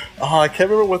 I can't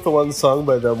remember what the one song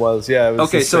by them was. Yeah, it was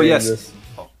okay. So yes,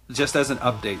 just as an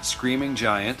update, Screaming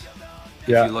Giant. If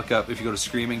you go to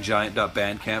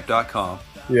screaminggiant.bandcamp.com,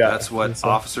 that's what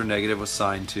Officer Negative was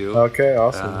signed to. Okay,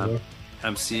 awesome.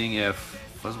 I'm seeing if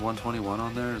was 121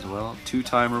 on there as well. Two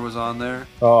Timer was on there.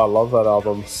 Oh, I love that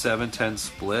album. 710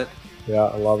 Split. Yeah,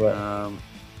 I love it.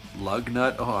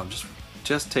 Lugnut. Oh, I'm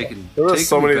just taking. There was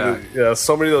so many of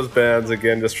those bands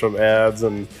again, just from ads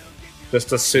and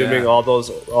just assuming all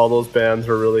those bands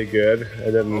were really good,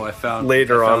 and then I found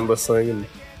listening and.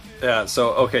 Yeah.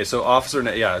 So Officer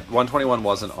 121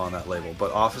 wasn't on that label,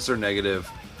 but Officer Negative.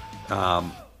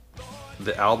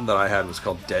 The album that I had was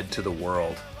called Dead to the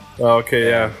World. Okay,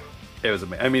 yeah. It was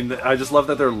amazing. I mean, I just love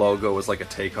that their logo was like a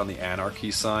take on the Anarchy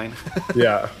sign.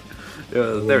 Yeah.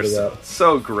 They're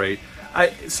so great.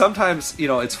 Sometimes,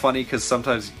 it's funny because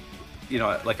sometimes,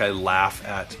 like I laugh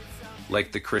at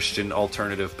like the Christian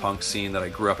alternative punk scene that I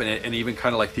grew up in, and even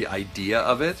kind of like the idea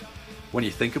of it when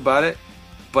you think about it.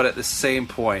 But at the same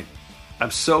point,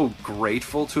 I'm so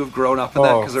grateful to have grown up in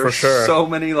that, because there's so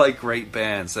many like great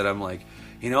bands that I'm like,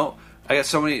 I got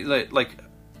so many like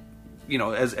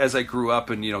as I grew up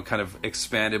and kind of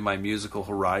expanded my musical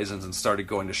horizons and started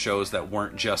going to shows that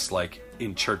weren't just like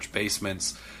in church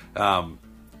basements, and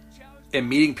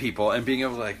meeting people and being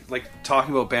able to like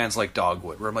talking about bands like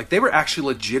Dogwood, where I'm like, they were actually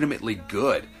legitimately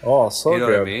good. Oh, so good.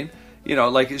 What I mean?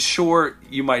 Like sure,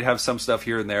 you might have some stuff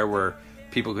here and there where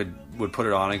people would put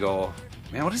it on and go,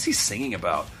 man, what is he singing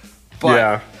about?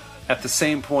 But at the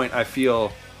same point, I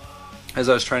feel, as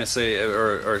I was trying to say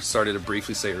or started to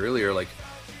briefly say earlier, like,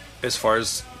 as far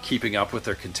as keeping up with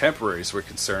their contemporaries were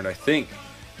concerned, I think,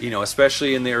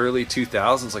 especially in the early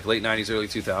 2000s, like late 90s, early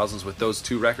 2000s, with those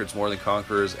two records, More Than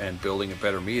Conquerors and Building a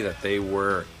Better Me, that they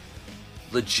were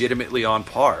legitimately on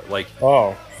par. Like,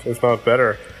 if not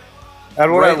better.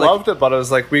 And what I loved about it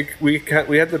was like we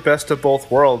had the best of both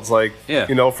worlds. Like,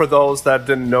 for those that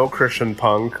didn't know Christian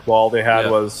punk, all they had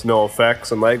was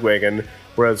NoFX and Lagwagon.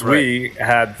 Whereas we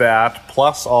had that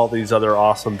plus all these other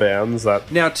awesome bands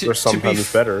that were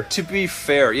sometimes better. To be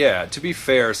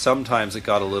fair, sometimes it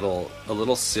got a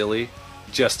little silly,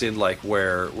 just in like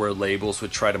where labels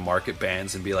would try to market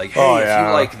bands and be like, hey, if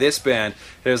you like this band,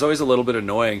 it was always a little bit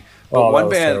annoying. But one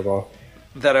band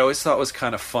that I always thought was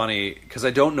kind of funny, because I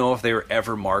don't know if they were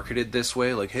ever marketed this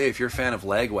way, like, hey, if you're a fan of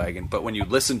Lagwagon, but when you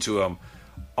listen to them,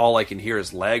 all I can hear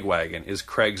is Lagwagon, is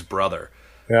Craig's Brother.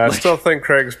 Yeah, I still think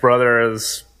Craig's Brother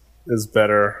is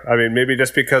better. I mean, maybe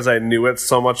just because I knew it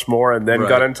so much more and then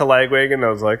got into Lagwagon, I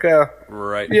was like,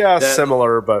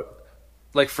 similar, but...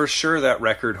 Like, for sure, that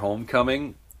record,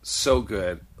 Homecoming, so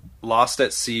good. Lost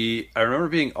at Sea, I remember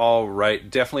being all right.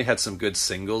 Definitely had some good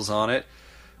singles on it,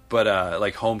 but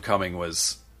like Homecoming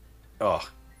was,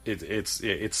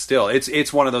 it's still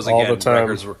one of those again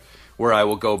records where I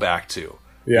will go back to.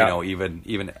 Yeah.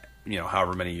 Even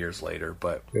however many years later.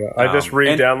 But yeah, I just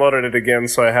re-downloaded it again,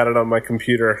 so I had it on my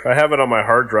computer. I have it on my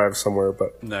hard drive somewhere,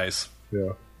 but nice.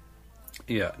 Yeah.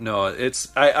 Yeah, no,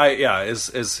 it's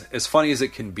as funny as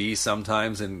it can be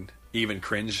sometimes, and even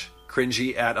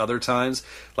cringy at other times.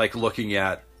 Like looking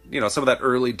at some of that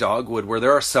early Dogwood, where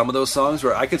there are some of those songs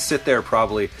where I could sit there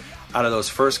probably out of those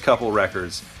first couple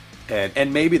records,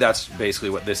 and maybe that's basically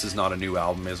what This Is Not a New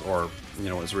Album is, or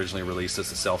was originally released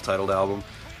as a self-titled album.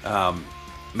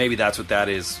 Maybe that's what that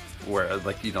is, where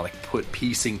put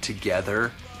piecing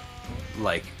together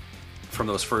like from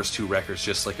those first two records,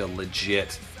 just like a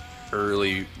legit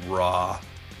early raw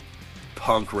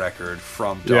punk record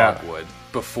from Dogwood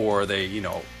before they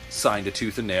signed to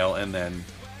Tooth and Nail, and then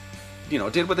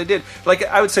did what they did. Like,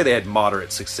 I would say they had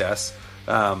moderate success.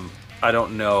 I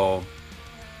don't know,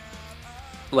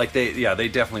 like they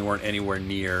definitely weren't anywhere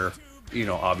near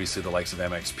obviously the likes of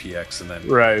MXPX, and then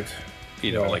right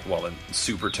and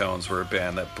Supertones were a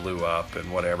band that blew up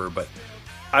and whatever. But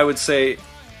I would say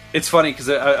it's funny because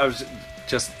I was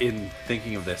just in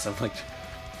thinking of this, I'm like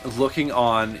looking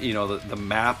on the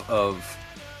map of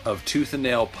Tooth and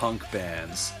Nail punk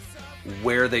bands,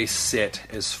 where they sit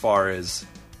as far as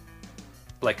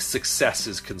like success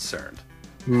is concerned.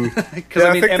 I think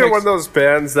they're one of those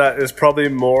bands that is probably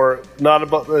more not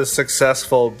about the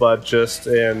successful, but just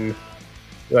in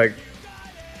like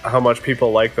how much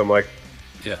people like them. Like,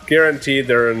 guaranteed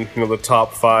they're in the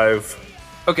top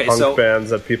 5 punk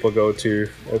bands that people go to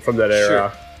from that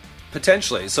era. Sure.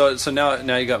 Potentially. So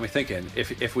now you got me thinking.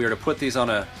 If we were to put these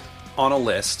on a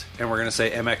list, and we're going to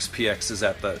say MXPX is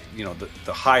at the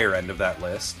the higher end of that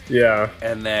list. Yeah.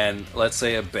 And then let's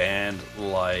say a band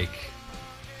like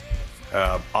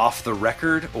Off the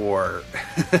Record, or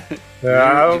I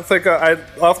don't think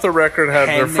Off the Record had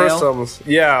their first albums.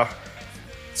 Yeah.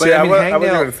 But see, I wasn't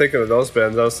even thinking of those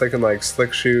bands. I was thinking like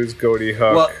Slick Shoes, Goaty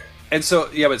Hook. Well, and so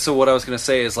what I was going to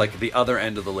say is like the other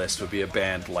end of the list would be a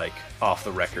band like Off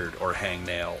the Record or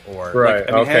Hangnail, or right.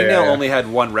 Hangnail only had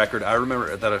one record. I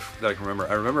remember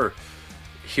I remember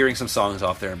hearing some songs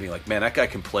off there and being like, man, that guy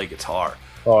can play guitar.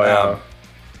 Oh yeah.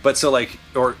 But so like,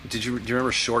 or do you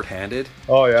remember Shorthanded?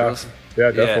 Oh yeah.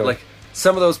 Yeah, definitely. Yeah, like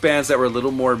some of those bands that were a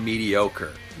little more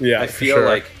mediocre. Yeah, I feel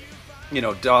like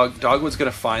Dogwood's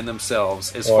going to find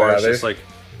themselves as far as just like,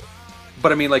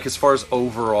 but I mean like as far as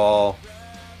overall.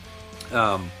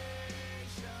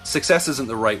 Success isn't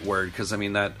the right word, because I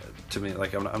mean that to me,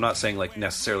 like I'm not saying like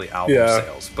necessarily album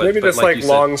sales, but maybe just like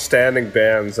long-standing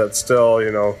bands that still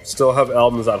have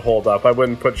albums that hold up. I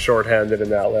wouldn't put Shorthanded in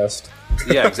that list.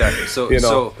 Yeah, exactly. So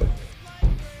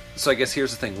so I guess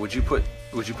here's the thing: would you put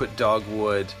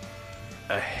Dogwood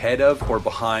ahead of or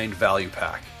behind Value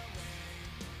Pack?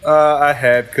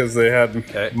 Ahead, because they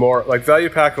had more. Like Value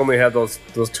Pack only had those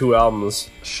 2 albums.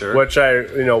 Sure. Which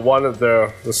one of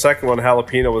the second one,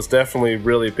 Jalapeno, was definitely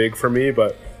really big for me,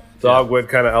 but Dogwood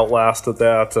kind of outlasted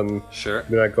that, and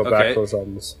then I go back to those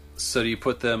albums. So do you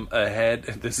put them ahead?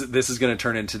 This is going to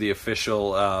turn into the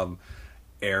official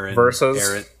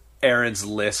Aaron's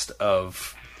list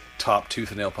of top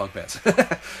Tooth and Nail punk bands.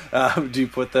 Do you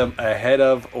put them ahead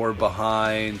of or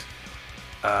behind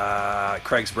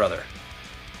Craig's Brother?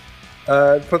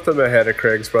 Put them ahead of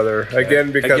Craig's Brother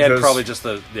again, because probably just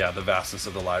the vastness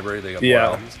of the library. They got more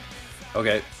albums.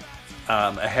 Okay,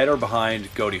 ahead or behind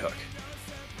Goaty Hook?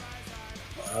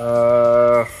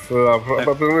 I'm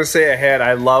going to say ahead.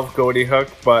 I love Goaty Hook,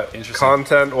 but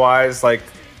content-wise, like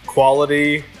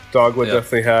quality, Dogwood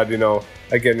definitely had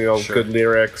good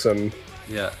lyrics and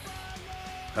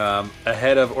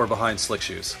ahead of or behind Slick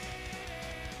Shoes?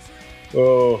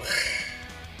 Oh.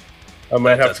 I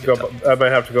might have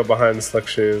to go behind Slick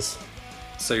Shoes.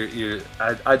 So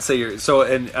I'd say you're so,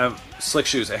 and Slick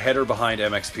Shoes ahead or behind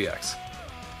MXPX?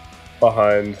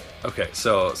 Behind. Okay,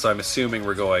 so I'm assuming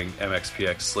we're going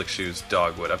MXPX, Slick Shoes,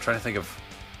 Dogwood. I'm trying to think of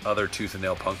other Tooth and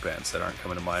Nail punk bands that aren't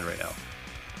coming to mind right now.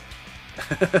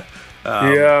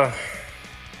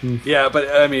 Yeah,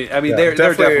 but I mean, they're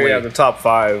definitely the top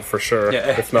 5 for sure,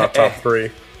 if not top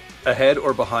 3. Ahead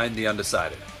or behind The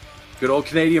Undecided? Good old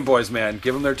Canadian boys, man.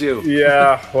 Give them their due.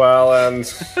 Yeah, well,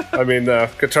 and I mean,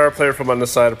 the guitar player from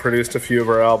Undecided produced a few of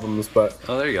our albums, but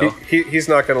there you go. He's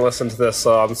not going to listen to this,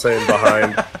 so I'm saying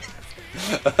behind.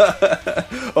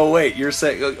 Oh wait, you're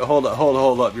saying hold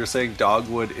up. You're saying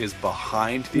Dogwood is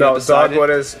behind The Undecided?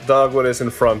 No, Dogwood is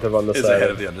in front of Undecided. Is ahead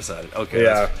of The Undecided. Okay,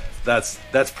 yeah, that's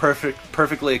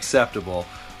perfectly acceptable.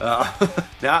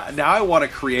 Now I want to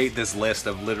create this list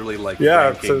of literally like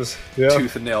ranking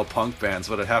Tooth and Nail punk bands,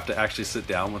 but I'd have to actually sit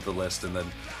down with the list and then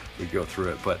we go through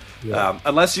it. But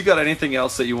unless you got anything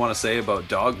else that you want to say about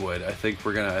Dogwood, I think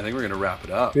we're gonna wrap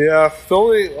it up. Yeah, the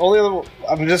only other,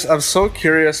 I'm so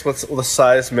curious with the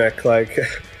Seismic. Like,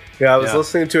 I was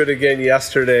listening to it again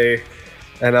yesterday,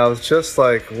 and I was just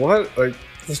like, what? Like,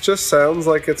 this just sounds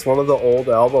like it's one of the old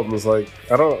albums. Like,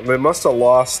 I don't. They must have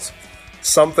lost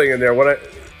something in there. When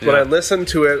I listen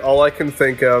to it, all I can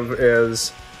think of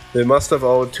is they must have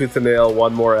owed Tooth and Nail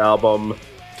one more album,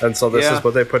 and so this is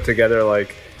what they put together.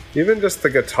 Like, even just the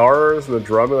guitars and the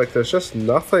drumming, like, there's just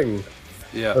nothing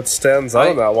that stands out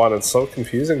on that one. It's so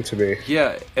confusing to me.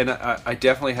 Yeah, and I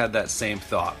definitely had that same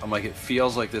thought. I'm like, it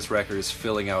feels like this record is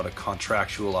filling out a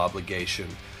contractual obligation.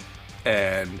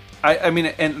 And I mean,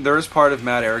 and there is part of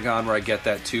Mad Aragon where I get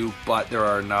that too, but there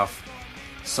are enough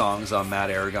songs on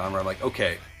Mad Aragon where I'm like,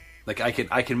 okay, like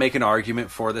I can make an argument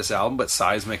for this album, but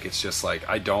Seismic, it's just like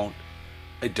I don't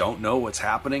know what's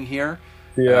happening here.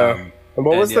 Yeah. And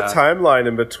what was the timeline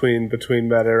in between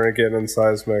Mad Aragon and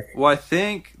Seismic? Well, I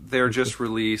think they're just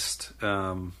released,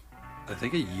 I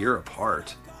think, a year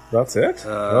apart. That's it?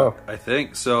 I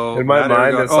think so. In my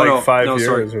mind, it's 5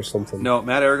 years or something. No,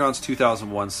 Mad Aragon's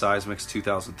 2001, Seismic's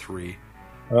 2003.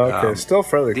 Okay, still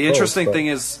fairly close. The interesting thing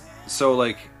is, so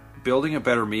like, Building a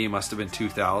Better Me must have been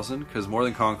 2000, because More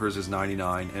Than Conquerors is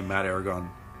 99, and Mad Aragon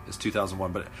is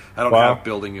 2001, but I don't have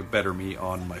Building a Better Me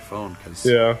on my phone, because,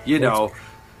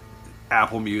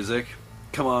 Apple Music.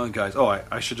 Come on, guys. Oh,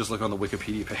 I should just look on the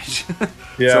Wikipedia page.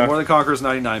 So More Than Conquerors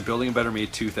 99, Building a Better Me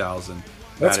 2000.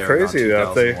 That's crazy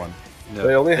that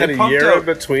they only had a year in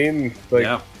between.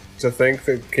 Like, to think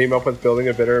they came up with Building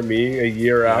a Better Me a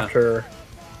year after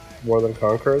More Than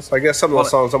Conquerors. I guess some of the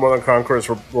songs on More Than Conquerors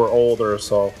were older,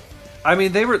 so. I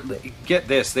mean, they were, get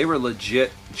this, they were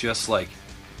legit just like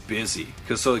busy.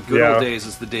 Because so Good Old Days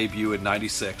is the debut in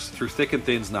 96, Through Thick and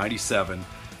Thin's 97.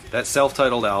 That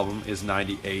self-titled album is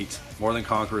 98, More Than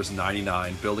Conquerors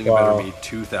 99, Building a Better Me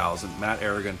 2000, Mad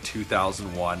Aragon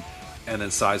 2001, and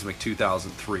then Seismic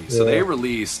 2003. So they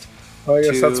released. Oh, I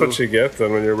guess that's what you get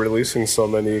then when you're releasing so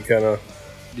many kind of.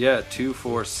 2,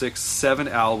 4, 6, 7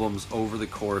 albums over the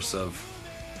course of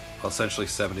essentially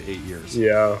 7 to 8 years.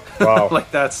 Yeah, wow.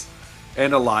 Like that's,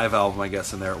 and a live album, I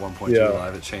guess, in there at one point too,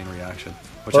 live at Chain Reaction,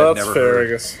 which I've never that's fair. heard. I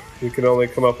guess you can only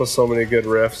come up with so many good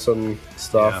riffs and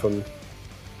stuff and.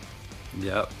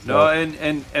 Yeah. No,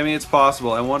 and I mean, it's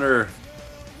possible. I wonder.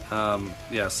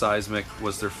 Seismic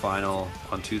was their final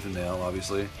on Tooth and Nail,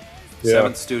 obviously.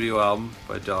 7th studio album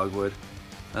by Dogwood.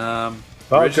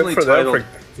 Originally good for titled.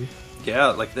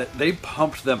 Them like that, they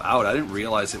pumped them out. I didn't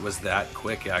realize it was that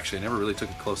quick. Actually, I never really took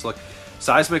a close look.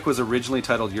 Seismic was originally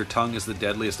titled "Your Tongue Is the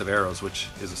Deadliest of Arrows," which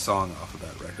is a song off of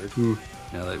that record.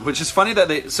 Which is funny that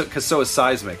they so is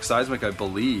Seismic. Seismic, I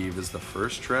believe, is the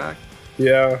first track.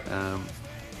 Yeah.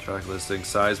 Track listing,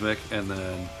 Seismic, and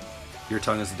then Your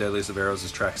Tongue Is the Deadliest of Arrows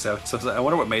is track 7. So I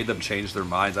wonder what made them change their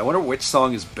minds. I wonder which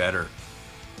song is better.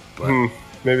 But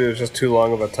maybe it was just too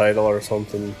long of a title or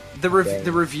something. The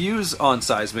reviews on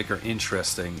Seismic are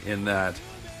interesting in that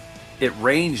it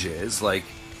ranges. Like,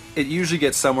 it usually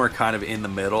gets somewhere kind of in the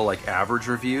middle, like average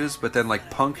reviews, but then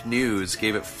like Punk News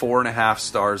gave it 4.5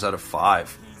 stars out of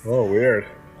 5. Oh, weird.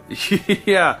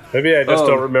 Yeah. Maybe I just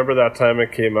don't remember that time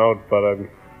it came out, but I'm...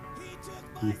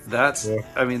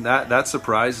 I mean, that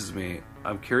surprises me.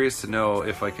 I'm curious to know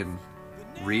if I can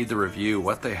read the review,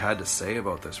 what they had to say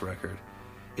about this record.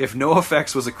 If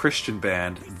NoFX was a Christian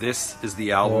band, this is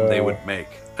the album they would make.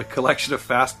 A collection of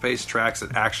fast-paced tracks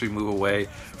that actually move away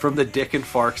from the dick and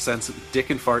fart sense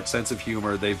of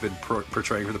humor they've been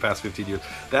portraying for the past 15 years.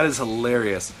 That is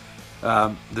hilarious.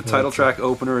 The title track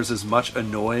opener is as much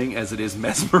annoying as it is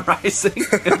mesmerizing.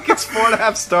 It gets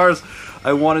 4.5 stars.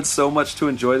 I wanted so much to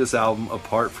enjoy this album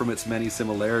apart from its many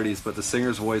similarities, but the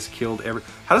singer's voice killed every...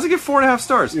 How does it get 4.5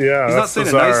 stars? Yeah, he's not saying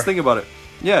bizarre. a nice thing about it.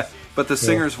 Yeah, but the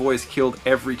singer's voice killed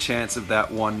every chance of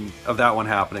that one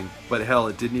happening. But hell,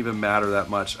 it didn't even matter that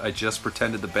much. I just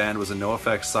pretended the band was a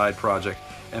NoFX side project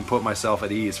and put myself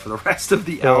at ease for the rest of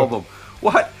the album.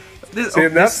 What?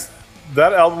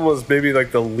 That album was maybe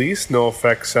like the least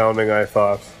NoFX sounding, I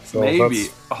thought. So maybe.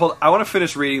 I want to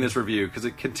finish reading this review because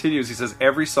it continues. He says,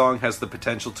 every song has the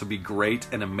potential to be great,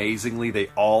 and amazingly, they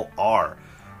all are.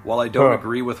 While I don't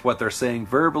agree with what they're saying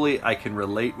verbally, I can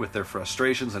relate with their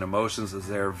frustrations and emotions as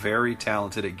they're very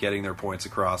talented at getting their points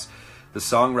across. The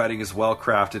songwriting is well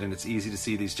crafted, and it's easy to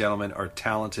see these gentlemen are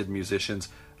talented musicians.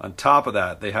 On top of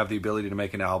that, they have the ability to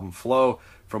make an album flow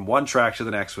from one track to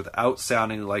the next without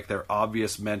sounding like their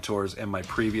obvious mentors and my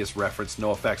previous reference,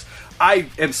 NoFX. I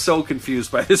am so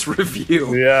confused by this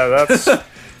review. Yeah, that's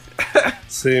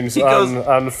seems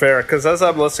unfair. Because as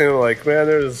I'm listening, I'm like, man,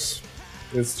 it's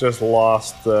just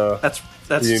lost. That's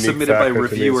submitted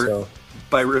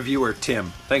by reviewer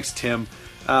Tim. Thanks, Tim.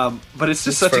 But it's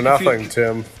just such for nothing,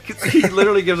 Tim. He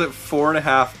literally gives it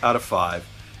 4.5 out of 5,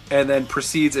 and then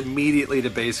proceeds immediately to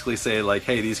basically say like,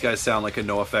 "Hey, these guys sound like a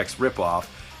NoFX ripoff,"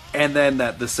 and then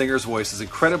that the singer's voice is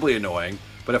incredibly annoying.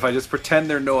 But if I just pretend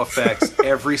they're NoFX,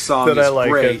 every song is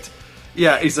great. It.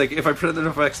 Yeah, he's like, if I pretend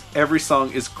they're NoFX, every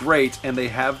song is great, and they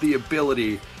have the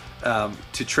ability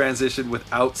to transition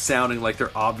without sounding like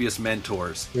they're obvious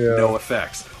mentors. Yeah.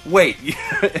 NoFX. Wait,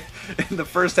 in the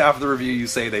first half of the review, you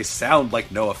say they sound like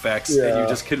NoFX, and you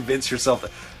just convince yourself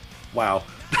that. Wow.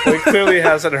 He clearly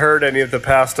hasn't heard any of the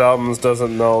past albums,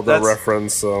 doesn't know the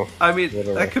reference. So I mean,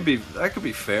 that could be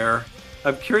fair.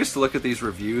 I'm curious to look at these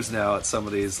reviews now at some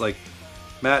of these, like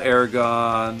Matt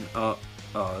Aragon. Oh,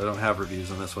 they don't have reviews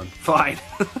on this one. Fine.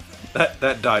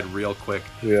 that died real quick.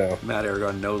 Yeah. Matt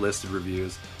Aragon, no listed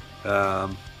reviews.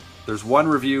 There's one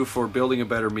review for Building a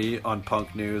Better Me on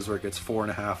Punk News where it gets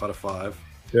 4.5 out of 5.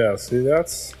 Yeah, see,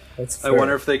 that's fair. I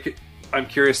wonder if they could. I'm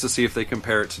curious to see if they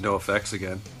compare it to NoFX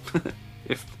again.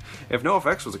 if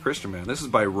NoFX was a Christian band. This is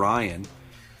by Ryan.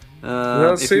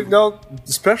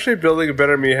 Especially Building a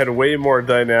Better Me had way more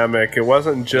dynamic. It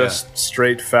wasn't just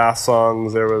straight fast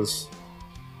songs. There was,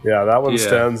 that one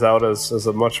stands out as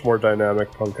a much more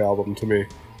dynamic punk album to me.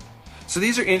 So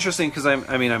these are interesting because I'm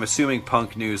assuming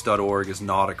punknews.org is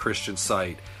not a Christian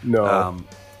site. No.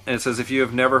 And it says, if you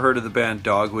have never heard of the band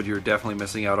Dogwood, you're definitely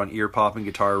missing out on ear-popping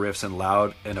guitar riffs and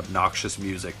loud and obnoxious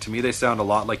music. To me, they sound a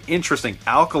lot like interesting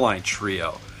Alkaline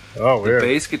Trio. Oh, weird.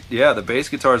 The bass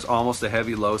guitar is almost a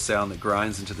heavy, low sound that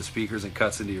grinds into the speakers and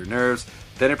cuts into your nerves.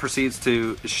 Then it proceeds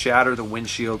to shatter the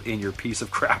windshield in your piece of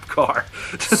crap car.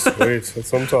 Sweet,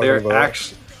 that's what I'm talking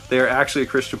about. They are actually a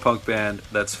Christian punk band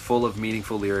that's full of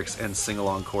meaningful lyrics and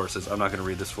sing-along choruses. I'm not going to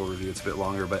read this full review; it's a bit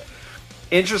longer, but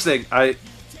interesting.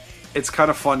 It's kind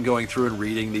of fun going through and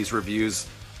reading these reviews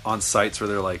on sites where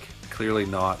they're like clearly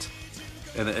not,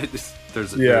 and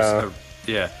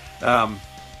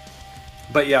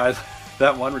but yeah,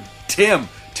 that one. Tim,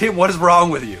 what is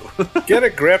wrong with you? Get a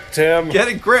grip, Tim. Get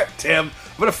a grip, Tim.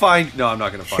 I'm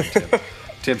not going to find Tim.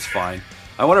 Tim's fine.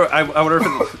 I wonder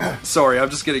if sorry, I'm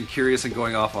just getting curious and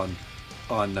going off on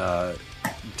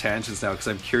tangents now because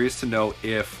I'm curious to know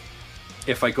if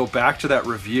I go back to that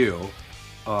review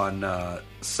on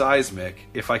Seismic,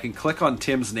 if I can click on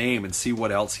Tim's name and see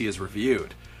what else he has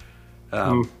reviewed,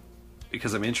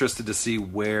 because I'm interested to see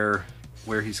where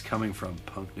he's coming from.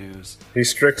 Punk News. He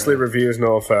strictly reviews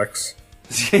NoFX.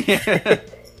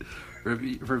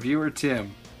 Reviewer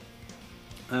Tim.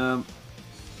 It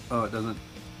doesn't.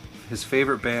 His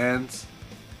favorite bands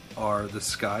are The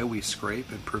Sky We Scrape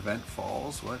and Prevent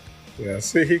Falls. What? Yeah,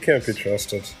 see, he can't be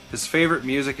trusted. His favorite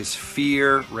music is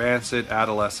Fear, Rancid,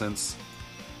 Adolescence,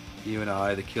 You and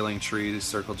I, The Killing Tree,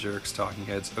 Circle Jerks, Talking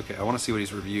Heads. Okay, I want to see what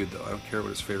he's reviewed, though. I don't care what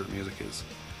his favorite music is.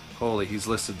 Holy, he's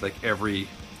listed like every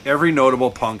notable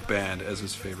punk band as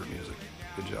his favorite music.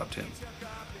 Good job, Tim.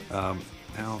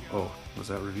 Was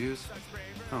that reviews?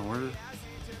 Oh,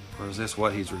 or is this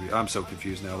what he's reviewed? I'm so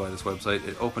confused now by this website.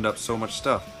 It opened up so much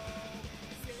stuff.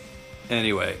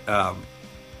 Anyway,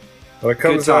 when it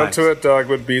comes down to it,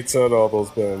 Dogwood beats out all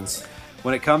those bands.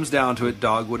 When it comes down to it,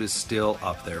 Dogwood is still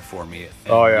up there for me.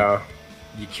 And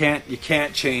you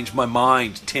can't change my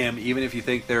mind, Tim. Even if you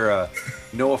think they're a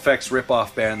NoFX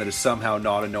ripoff band that is somehow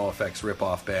not a NoFX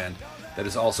ripoff band that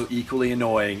is also equally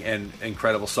annoying and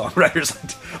incredible songwriters.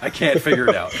 I can't figure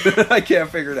it out.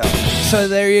 So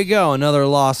there you go. Another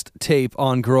lost tape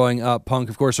on Growing Up Punk.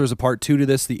 Of course, there's a part 2 to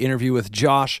this, the interview with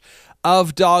Josh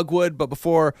of Dogwood. But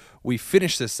before we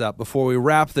finish this up, before we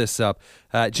wrap this up,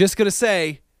 just going to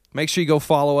say, make sure you go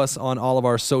follow us on all of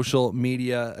our social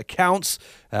media accounts.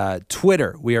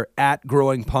 Twitter, we are at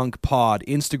Growing Punk Pod.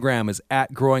 Instagram is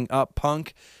at Growing Up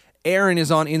Punk. Aaron is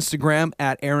on Instagram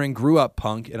at Aaron Grew Up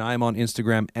Punk, and I'm on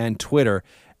Instagram and Twitter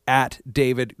at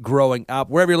David Growing Up.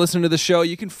 Wherever you're listening to the show,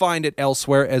 you can find it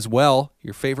elsewhere as well,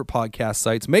 your favorite podcast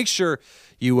sites. Make sure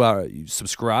you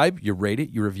subscribe, you rate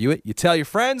it, you review it, you tell your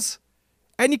friends,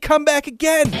 and you come back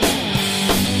again.